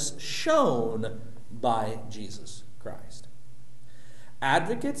faithfulness shown by Jesus Christ.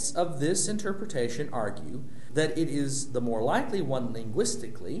 Advocates of this interpretation argue that it is the more likely one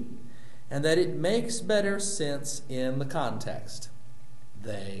linguistically, and that it makes better sense in the context.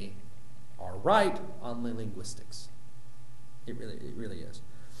 They are right on the linguistics. It really is.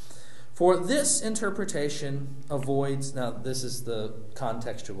 For this interpretation avoids, now this is the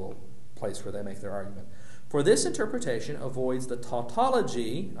contextual place where they make their argument. For this interpretation avoids the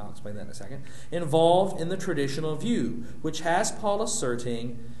tautology, I'll explain that in a second, involved in the traditional view, which has Paul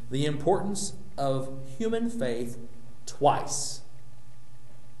asserting the importance of human faith twice.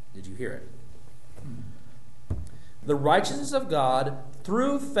 Did you hear it? The righteousness of God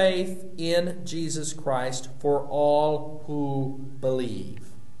through faith in Jesus Christ for all who believe.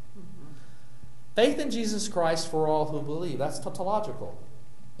 Faith in Jesus Christ for all who believe. That's tautological,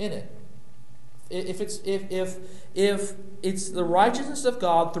 isn't it? If it's the righteousness of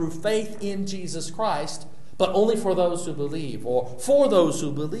God through faith in Jesus Christ, but only for those who believe, or for those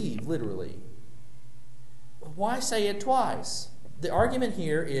who believe, literally, why say it twice? The argument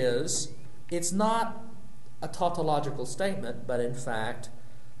here is it's not a tautological statement, but in fact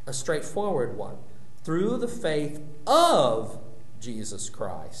a straightforward one. Through the faith of Jesus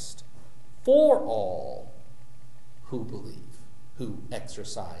Christ for all who believe, who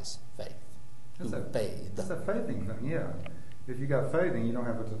exercise faith. That's a faithing thing, yeah. If you got faithing, you don't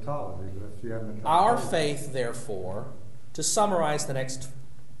have a tautology, but if you have a tautology. Our faith, therefore, to summarize the next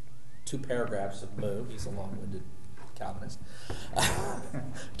two paragraphs of Moo, he's a long-winded Calvinist,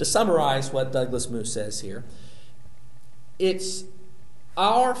 to summarize what Douglas Moo says here, it's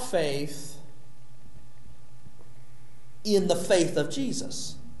our faith in the faith of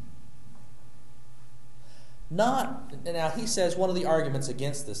Jesus. Now he says one of the arguments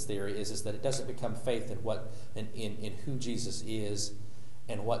against this theory is that it doesn't become faith in who Jesus is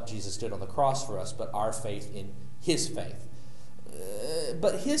and what Jesus did on the cross for us, but our faith in his faith.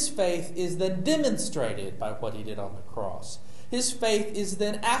 But his faith is then demonstrated by what he did on the cross. His faith is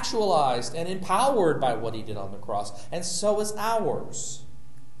then actualized and empowered by what he did on the cross, and so is ours.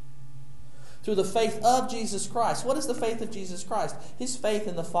 Through the faith of Jesus Christ. What is the faith of Jesus Christ? His faith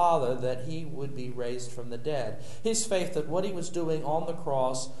in the Father that he would be raised from the dead. His faith that what he was doing on the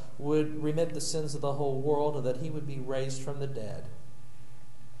cross would remit the sins of the whole world and that he would be raised from the dead.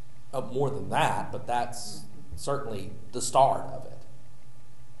 More than that, but that's certainly the start of it.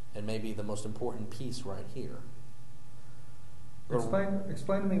 And maybe the most important piece right here.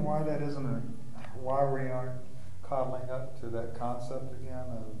 Explain to me why that isn't why we aren't coddling up to that concept again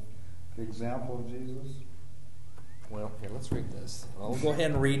of the example of Jesus? Well, here, let's read this. I'll go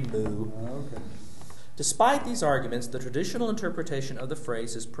ahead and read Moo. Okay. Despite these arguments, the traditional interpretation of the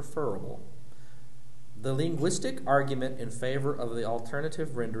phrase is preferable. The linguistic argument in favor of the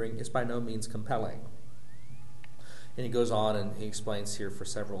alternative rendering is by no means compelling. And he goes on and he explains here for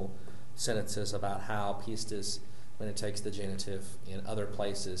several sentences about how pistis, when it takes the genitive in other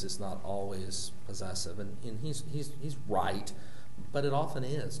places, is not always possessive. And he's right, but it often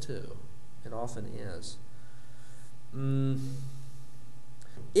is too. It often is.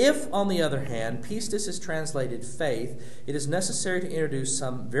 If, on the other hand, pistis is translated faith, it is necessary to introduce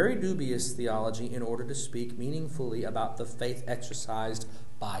some very dubious theology in order to speak meaningfully about the faith exercised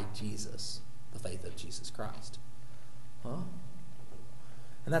by Jesus, the faith of Jesus Christ. Huh?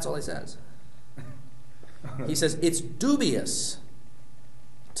 And that's all he says. He says it's dubious.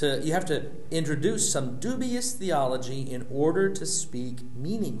 You have to introduce some dubious theology in order to speak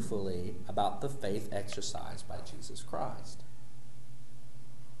meaningfully about the faith exercised by Jesus Christ.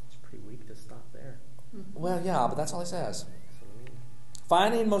 It's pretty weak to stop there. Well, yeah, but that's all he says.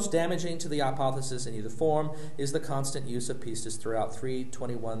 Finally, and most damaging to the hypothesis in either form is the constant use of pistis throughout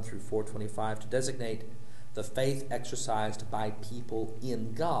 3:21 through 4:25 to designate the faith exercised by people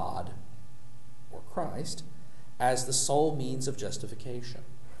in God, or Christ, as the sole means of justification.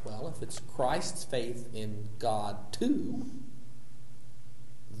 Well, if it's Christ's faith in God too,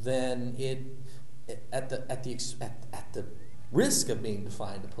 then at the risk of being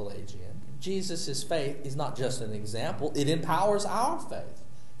defined a Pelagian. Jesus' faith is not just an example. It empowers our faith,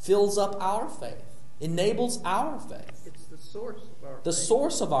 fills up our faith, enables our faith. It's the source of our faith. The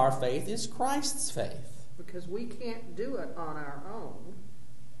source of our faith is Christ's faith. Because we can't do it on our own.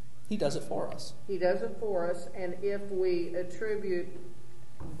 He does it for us. He does it for us, and if we attribute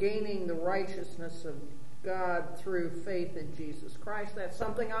gaining the righteousness of God through faith in Jesus Christ, that's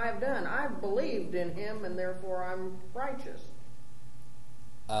something I've done. I've believed in Him, and therefore I'm righteous.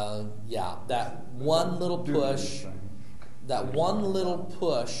 That one little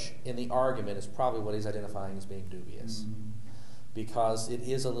push in the argument is probably what he's identifying as being dubious. Mm-hmm. Because it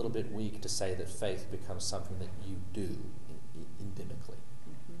is a little bit weak to say that faith becomes something that you do endemically.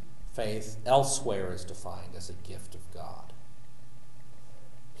 Mm-hmm. Faith elsewhere is defined as a gift of God.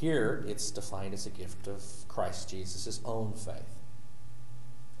 Here, it's defined as a gift of Christ Jesus' own faith.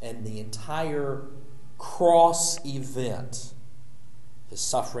 And the entire cross event, his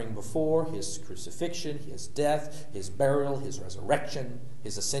suffering before, his crucifixion, his death, his burial, his resurrection,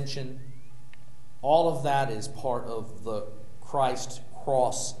 his ascension, all of that is part of the Christ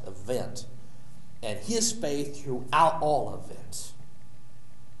cross event. And his faith throughout all of it.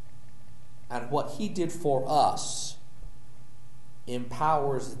 And what he did for us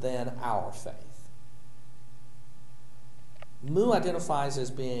empowers then our faith. Moo identifies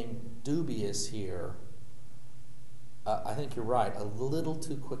as being dubious here. I think you're right, a little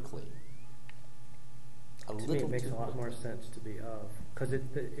too quickly. To me, it makes a lot more sense to be of. Because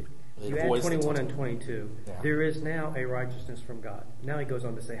you add voice 21 the and 22. Yeah. There is now a righteousness from God. Now he goes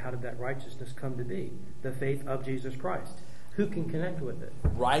on to say, how did that righteousness come to be? The faith of Jesus Christ. Who can connect with it?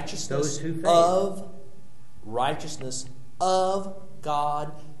 Righteousness Those who faith. Righteousness of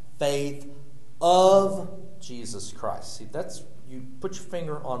God, faith of Jesus Christ. See, that's, you put your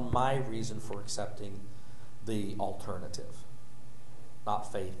finger on my reason for accepting the alternative,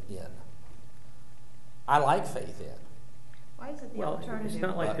 not faith in. I like faith in. Why is it the Well, alternative? it's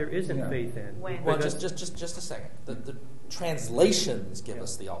not like there isn't faith in. When? Well, just a second. The translations give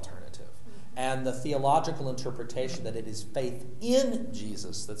us the alternative. And the theological interpretation that it is faith in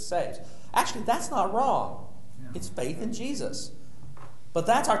Jesus that saves. Actually, that's not wrong. It's faith in Jesus. But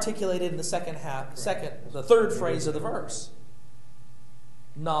that's articulated in the the third phrase of the verse,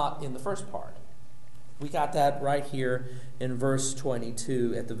 not in the first part. We got that right here in verse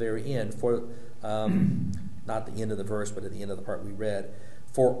 22 at the very end. For not the end of the verse, but at the end of the part we read.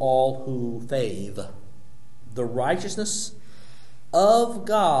 For all who faith, the righteousness of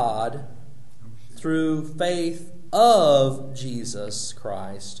God through faith of Jesus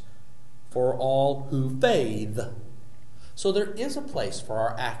Christ, for all who faith. So there is a place for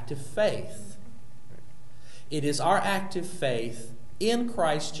our active faith. It is our active faith in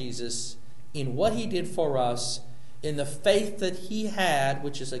Christ Jesus, in what he did for us, in the faith that he had,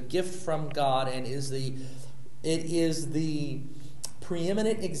 which is a gift from God, and it is the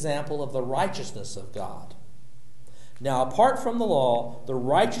preeminent example of the righteousness of God. Now, apart from the law, the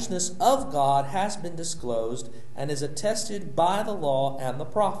righteousness of God has been disclosed and is attested by the law and the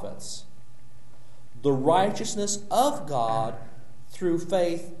prophets. The righteousness of God through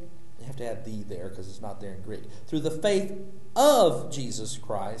faith, you have to add "the" there because it's not there in Greek, through the faith of Jesus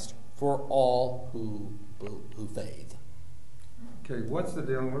Christ for all who faith. Okay, what's the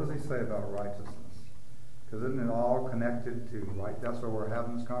deal? What does he say about righteousness? Because isn't it all connected to right? That's why we're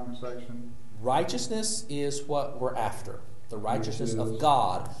having this conversation. Righteousness is what we're after. The righteousness of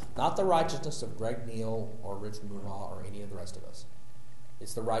God, not the righteousness of Greg Neal or Rich Moomaw or any of the rest of us.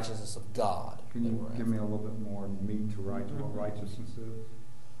 It's the righteousness of God. Can you give me a little bit more meat to what righteousness is?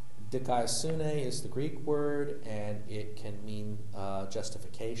 Dikaiosune is the Greek word, and it can mean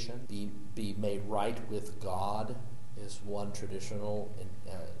justification. Be made right with God is one traditional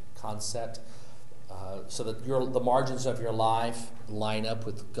concept. So that the margins of your life line up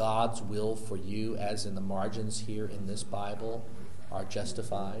with God's will for you, as in the margins here in this Bible are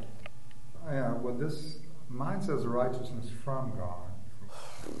justified. Yeah, well, mine says righteousness from God,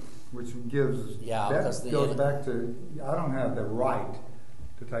 which gives, that goes back to, I don't have the right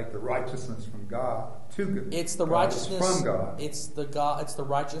to take the righteousness from God to God. It's the God. righteousness It's from God. It's the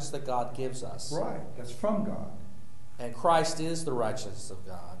righteousness that God gives us. Right, that's from God. And Christ is the righteousness of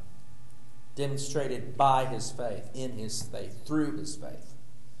God, demonstrated by his faith, in his faith, through his faith.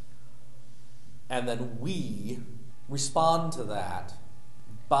 And then we respond to that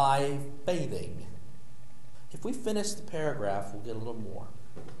by faithing. If we finish the paragraph, we'll get a little more.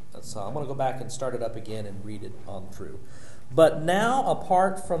 I'm going to go back and start it up again and read it on through. But now,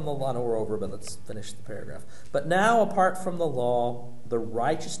 apart from the law, I know we're over, but let's finish the paragraph. But now, apart from the law, the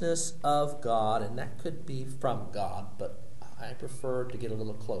righteousness of God, and that could be from God, but I prefer to get a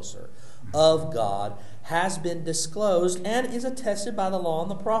little closer, of God has been disclosed and is attested by the law and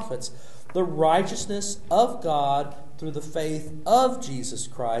the prophets, the righteousness of God through the faith of Jesus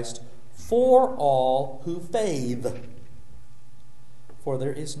Christ for all who faith. For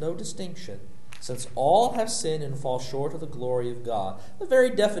there is no distinction, since all have sinned and fall short of the glory of God. The very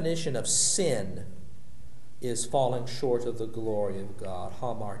definition of sin is falling short of the glory of God,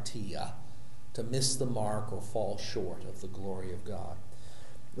 hamartia, to miss the mark or fall short of the glory of God.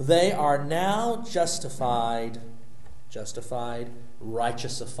 They are now justified, righteousified,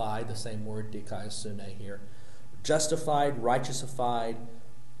 the same word dikaiosune here, justified, righteousified,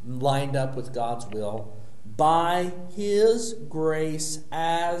 lined up with God's will, by His grace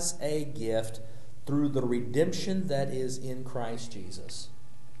as a gift through the redemption that is in Christ Jesus.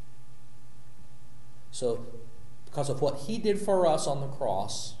 So, because of what He did for us on the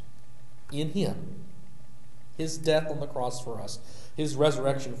cross, in Him, His death on the cross for us, His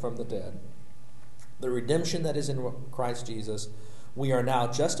resurrection from the dead, the redemption that is in Christ Jesus, we are now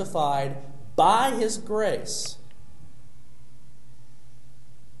justified by His grace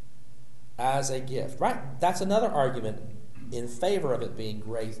as a gift. Right? That's another argument in favor of it being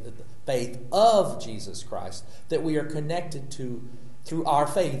grace, the faith of Jesus Christ, that we are connected to through our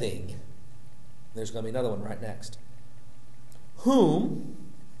faithing. There's going to be another one right next. Whom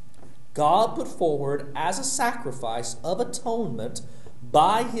God put forward as a sacrifice of atonement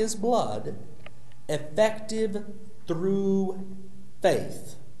by His blood, effective through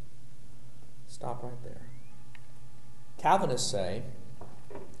faith. Stop right there. Calvinists say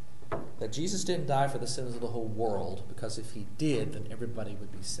that Jesus didn't die for the sins of the whole world, because if He did, then everybody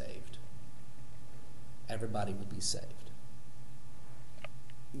would be saved. Everybody would be saved.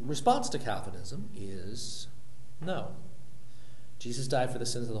 Response to Calvinism is no. Jesus died for the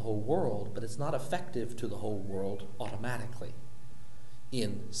sins of the whole world, but it's not effective to the whole world automatically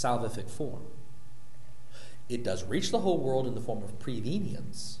in salvific form. It does reach the whole world in the form of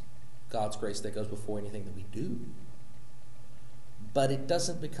prevenience, God's grace that goes before anything that we do. But it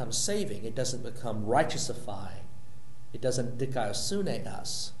doesn't become saving. It doesn't become righteousify. It doesn't dikaiosune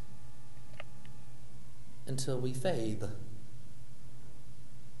us until we faith.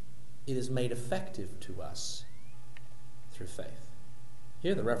 It is made effective to us through faith.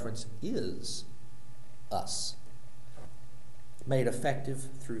 Here the reference is us. Made effective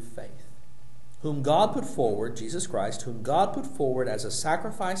through faith. Whom God put forward, Jesus Christ, whom God put forward as a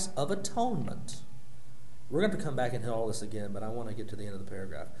sacrifice of atonement. We're going to come back and hit all this again, but I want to get to the end of the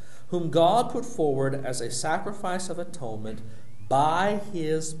paragraph. Whom God put forward as a sacrifice of atonement by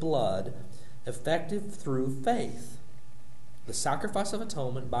His blood, effective through faith. The sacrifice of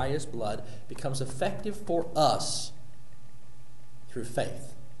atonement by His blood becomes effective for us through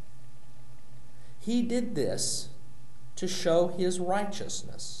faith. He did this to show His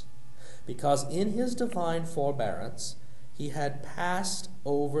righteousness, because in His divine forbearance He had passed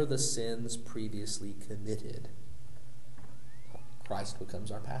over the sins previously committed. Christ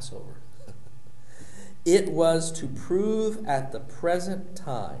becomes our Passover. It was to prove at the present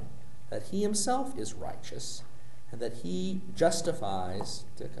time that He Himself is righteous, and that He justifies,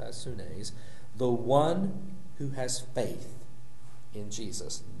 dikaiosune, the one who has faith in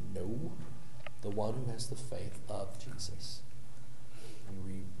Jesus. No, the one who has the faith of Jesus. And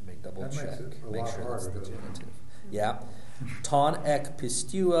we may double that check, make sure that's the harder, genitive. Yeah. Ton ek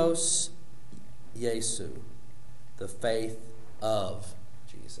pistios Jesu, the faith of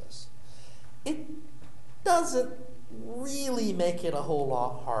Jesus. It doesn't really make it a whole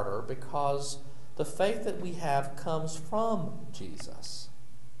lot harder, because the faith that we have comes from Jesus.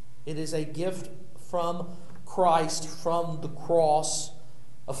 It is a gift from Christ, from the cross,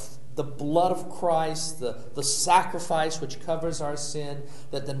 of the blood of Christ, the sacrifice which covers our sin,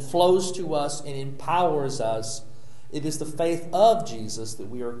 that then flows to us and empowers us. It is the faith of Jesus that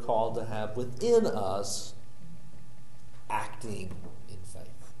we are called to have within us, acting in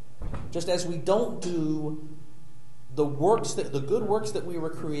faith. Just as we don't do the good works that we were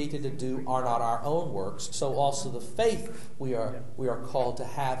created to do are not our own works, so also the faith we are called to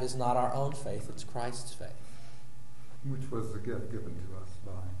have is not our own faith, it's Christ's faith. Which was the gift given to us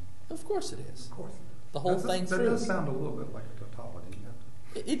by... Of course it is. Of course it is. The whole thing through. That does sound a little bit like a tautology.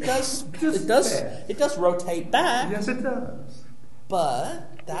 It does. Just It does rotate back. Yes, it does.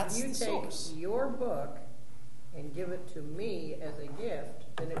 But that's if you the take source. your book and give it to me as a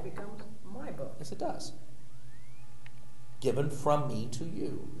gift, then it becomes my book. Yes, it does. Given from me to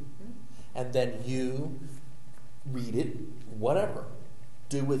you. Mm-hmm. And then you read it, whatever.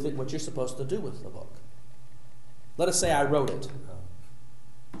 Do with it what you're supposed to do with the book. Let us say I wrote it.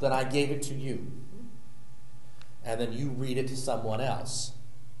 Then I gave it to you. and then you read it to someone else,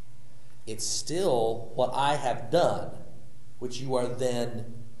 it's still what I have done, which you are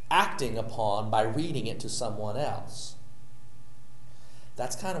then acting upon by reading it to someone else.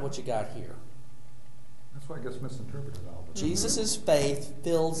 That's kind of what you got here. That's why it gets misinterpreted all the time. Jesus' faith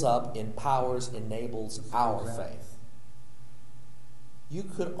fills up, empowers, enables our faith. You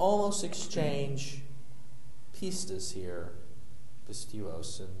could almost exchange pistis here,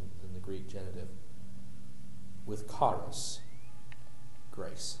 pistios in the Greek genitive, with charis,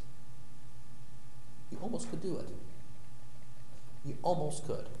 grace. You almost could do it. You almost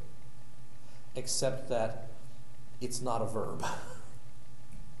could. Except that it's not a verb.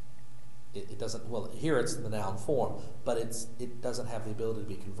 It doesn't, well, here it's the noun form, but it doesn't have the ability to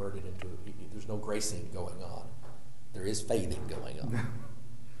be converted into, there's no gracing going on. There is faithing going on.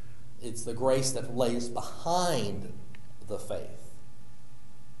 It's the grace that lays behind the faith,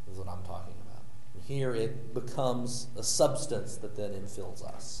 is what I'm talking about. Here it becomes a substance that then infills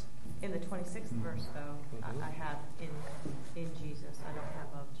us. In the 26th verse, though, I have in Jesus. I don't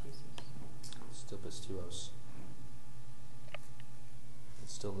have of Jesus. Still pistios.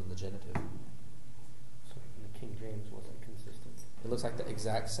 It's still in the genitive. So the King James wasn't consistent. It looks like the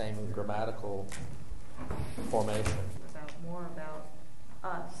exact same grammatical formation. More about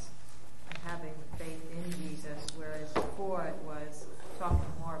us and having faith in Jesus, whereas before it was talking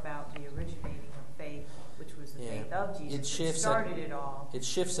more about the originating of faith, which was the faith of Jesus. It started it all. It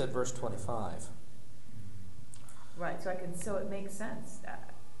shifts at verse 25. Right. So it makes sense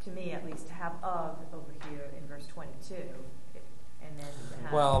to me, at least, to have of over here in verse 22, and then to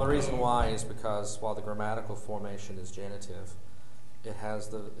have. Well, the reason why is because while the grammatical formation is genitive, it has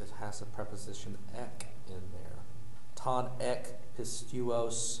the preposition ek in there. Ton ek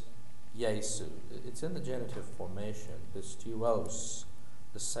pistuos Jesu. It's in the genitive formation. Pistuos,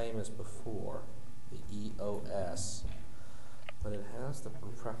 the same as before, the eos, but it has the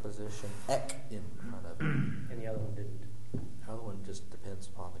preposition ek in front of it. And the other one didn't. The other one just depends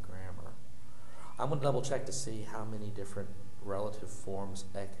upon the grammar. I'm going to double check to see how many different relative forms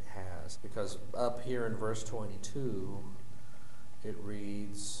ek has, because up here in verse 22, it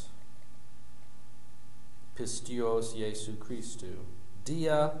reads pistios Jesu Christu.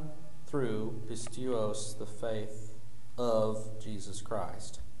 Dia through pistios, the faith of Jesus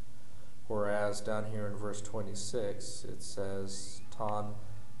Christ. Whereas down here in verse 26, it says ton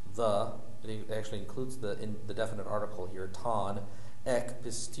the. It actually includes the definite article here. Ton ek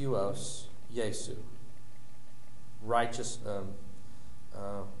pistios Jesu. Righteous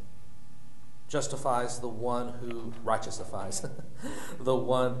justifies the one who righteousifies the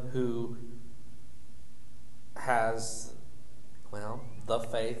one who has, well, the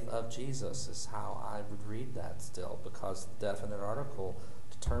faith of Jesus is how I would read that still, because the definite article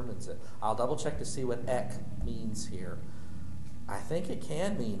determines it. I'll double check to see what ek means here. I think it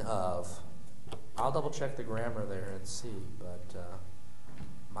can mean of. I'll double check the grammar there and see, but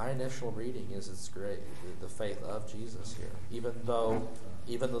my initial reading is it's great, the faith of Jesus here. Even though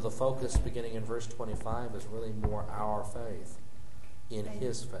the focus beginning in verse 25 is really more our faith in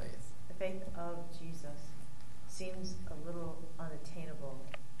His faith. The faith of Jesus seems a little unattainable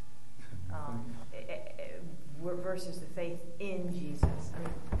versus the faith in Jesus. I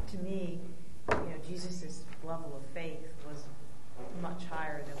mean, to me, Jesus' level of faith was much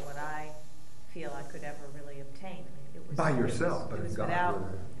higher than what I feel I could ever really obtain. I mean, it was by yourself, but it was God. without.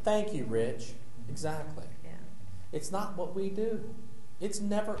 Thank you, Rich. Exactly. Yeah. It's not what we do. It's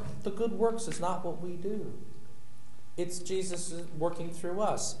never, the good works is not what we do. It's Jesus working through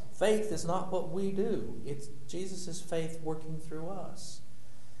us. Faith is not what we do. It's Jesus' faith working through us.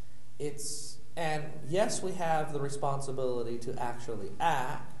 And yes, we have the responsibility to actually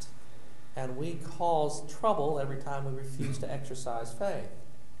act, and we cause trouble every time we refuse to exercise faith.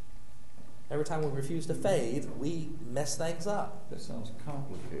 Every time we refuse to faith, we mess things up. That sounds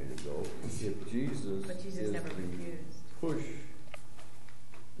complicated, though. If Jesus, but Jesus is never the refused. push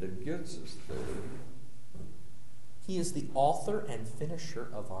that gets us there. He is the author and finisher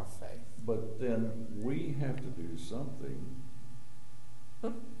of our faith. But then we have to do something.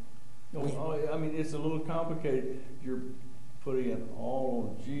 No, I mean, it's a little complicated. You're putting it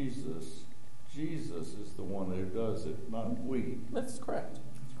all on Jesus. Jesus is the one who does it, not we. That's correct.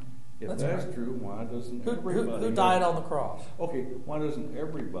 If that's that's true, why doesn't everybody... Who died on the cross? Okay, why doesn't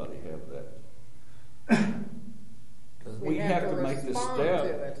everybody have that? We have to make this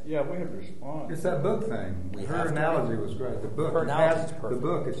step. Yeah, we have to respond. It's that book thing. Her analogy was great. The book. Her analogy is perfect. The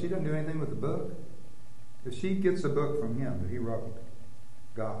book. If she doesn't do anything with the book, if she gets a book from him that he wrote,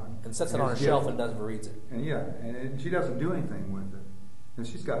 God, and sets it on a shelf and never reads it, and she doesn't do anything with it, and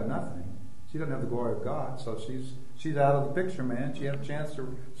she's got nothing. she doesn't have the glory of God, so she's out of the picture, man. She had a chance to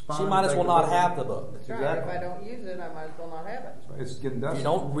respond. She might as well not have the book. That's right. Exactly. If I don't use it, I might as well not have it. It's getting dusty. If you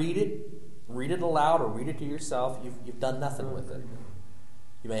don't read it aloud or read it to yourself, you've done nothing with it.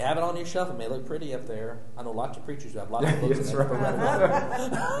 You may have it on your shelf. It may look pretty up there. I know lots of preachers who have lots of books and never read one.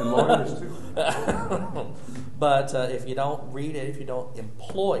 And lawyers too. But if you don't read it, if you don't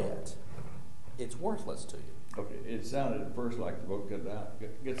employ it, it's worthless to you. Okay, it sounded at first like the book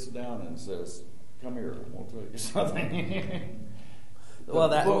gets down and says, "Come here, I won't tell you something."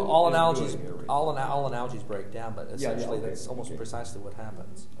 Well, all analogies analogies break down, but essentially that's almost okay. precisely what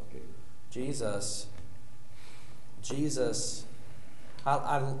happens. Okay. Jesus.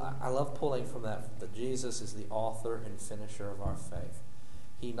 I love pulling from that Jesus is the author and finisher of our faith.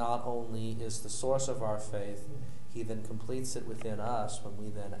 He not only is the source of our faith, he then completes it within us when we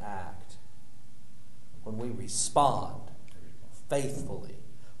then act. When we respond faithfully.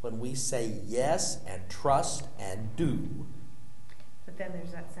 When we say yes and trust and do. But then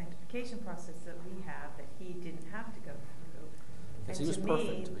there's that sanctification process that we have that he didn't have to go through. Because and he was to perfect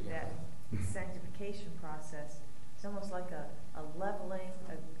me, to begin that sanctification process is almost like a leveling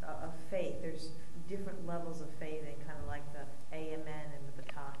of faith. There's different levels of faith, and kind of like the Amen and the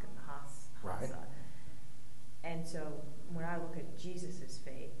Batak and the Hasa. Right. And so when I look at Jesus'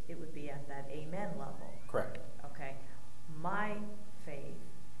 faith, it would be at that Amen level. Correct. Okay. My faith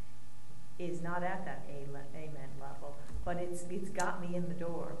is not at that Amen level, but it's got me in the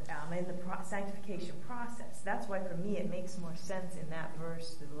door. I'm in the sanctification process. That's why for me it makes more sense in that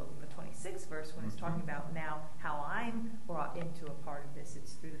verse, the 26th verse, when it's talking about now how I'm brought into a part of this.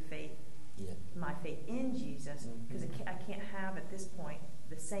 It's through the faith, my faith in Jesus, because I can't have at this point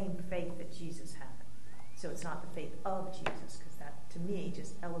the same faith that Jesus had. So it's not the faith of Jesus, because that, to me,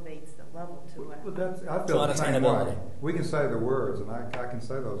 just elevates the level to I feel the same way. We can say the words, and I can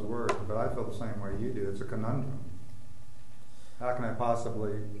say those words, but I feel the same way you do. It's a conundrum. How can I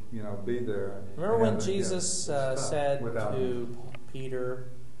possibly, be there? Remember when Jesus said to Peter,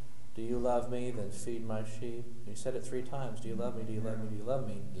 "Do you love me? Then feed my sheep." He said it 3 times. Do you love me? Do you love me? Do you love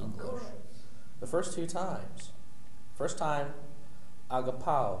me? English. The first 2 times. First time,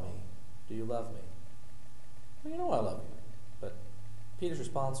 agapao me. Do you love me? Well, you know I love you. But Peter's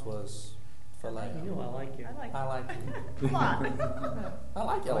response was, phileo. You know I like you. I like you. a lot. I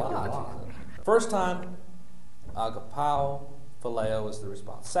like you a lot. First time, agapao, phileo is the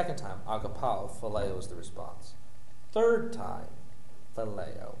response. Second time, agapao, phileo is the response. Third time,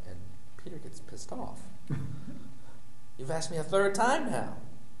 phileo. And Peter gets pissed off. You've asked me a 3rd time now.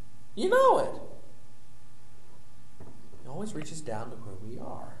 You know it. He always reaches down to where we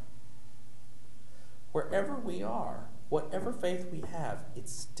are. Wherever we are, whatever faith we have,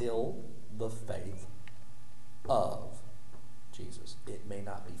 it's still the faith of Jesus. It may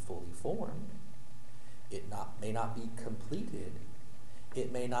not be fully formed. It may not be completed.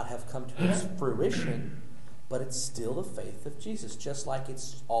 It may not have come to its fruition, but it's still the faith of Jesus, just like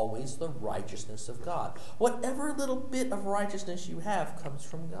it's always the righteousness of God. Whatever little bit of righteousness you have comes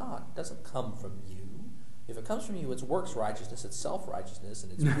from God. It doesn't come from you. If it comes from you, it's works righteousness, it's self-righteousness,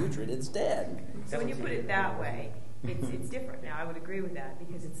 and it's putrid instead. So when you put it that way, it's different. Now, I would agree with that,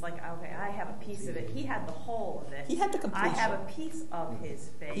 because it's like, okay, I have a piece of it. He had the whole of it. He had the completion. I have a piece of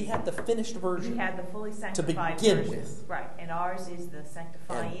his faith. He had the finished version. He had the fully sanctified to begin version. with. Right, and ours is the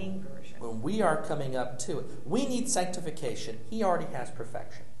sanctifying version. When we are coming up to it, we need sanctification. He already has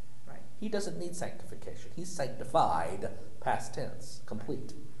perfection. Right. He doesn't need sanctification. He's sanctified, past tense,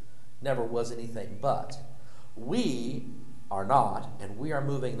 complete. Never was anything but. We are not, and we are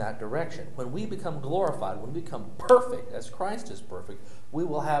moving that direction. When we become glorified, when we become perfect, as Christ is perfect, we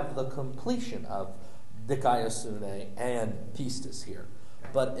will have the completion of dikaiosune and pistis here.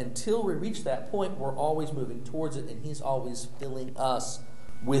 But until we reach that point, we're always moving towards it, and He's always filling us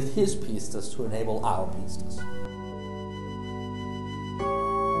with His pistis to enable our pistis.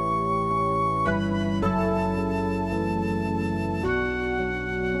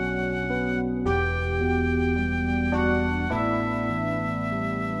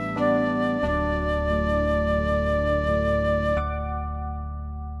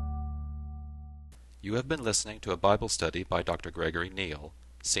 You have been listening to a Bible study by Dr. Gregory Neal,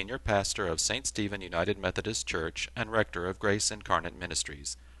 Senior Pastor of St. Stephen United Methodist Church and Rector of Grace Incarnate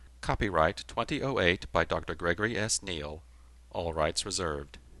Ministries. Copyright 2008 by Dr. Gregory S. Neal. All rights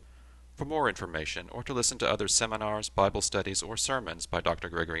reserved. For more information or to listen to other seminars, Bible studies, or sermons by Dr.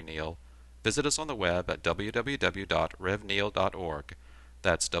 Gregory Neal, visit us on the web at www.revneal.org.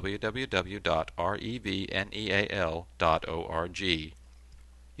 That's www.revneal.org.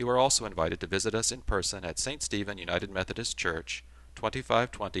 You are also invited to visit us in person at St. Stephen United Methodist Church,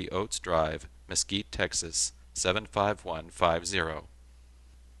 2520 Oates Drive, Mesquite, Texas 75150.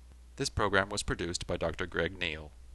 This program was produced by Dr. Greg Neal.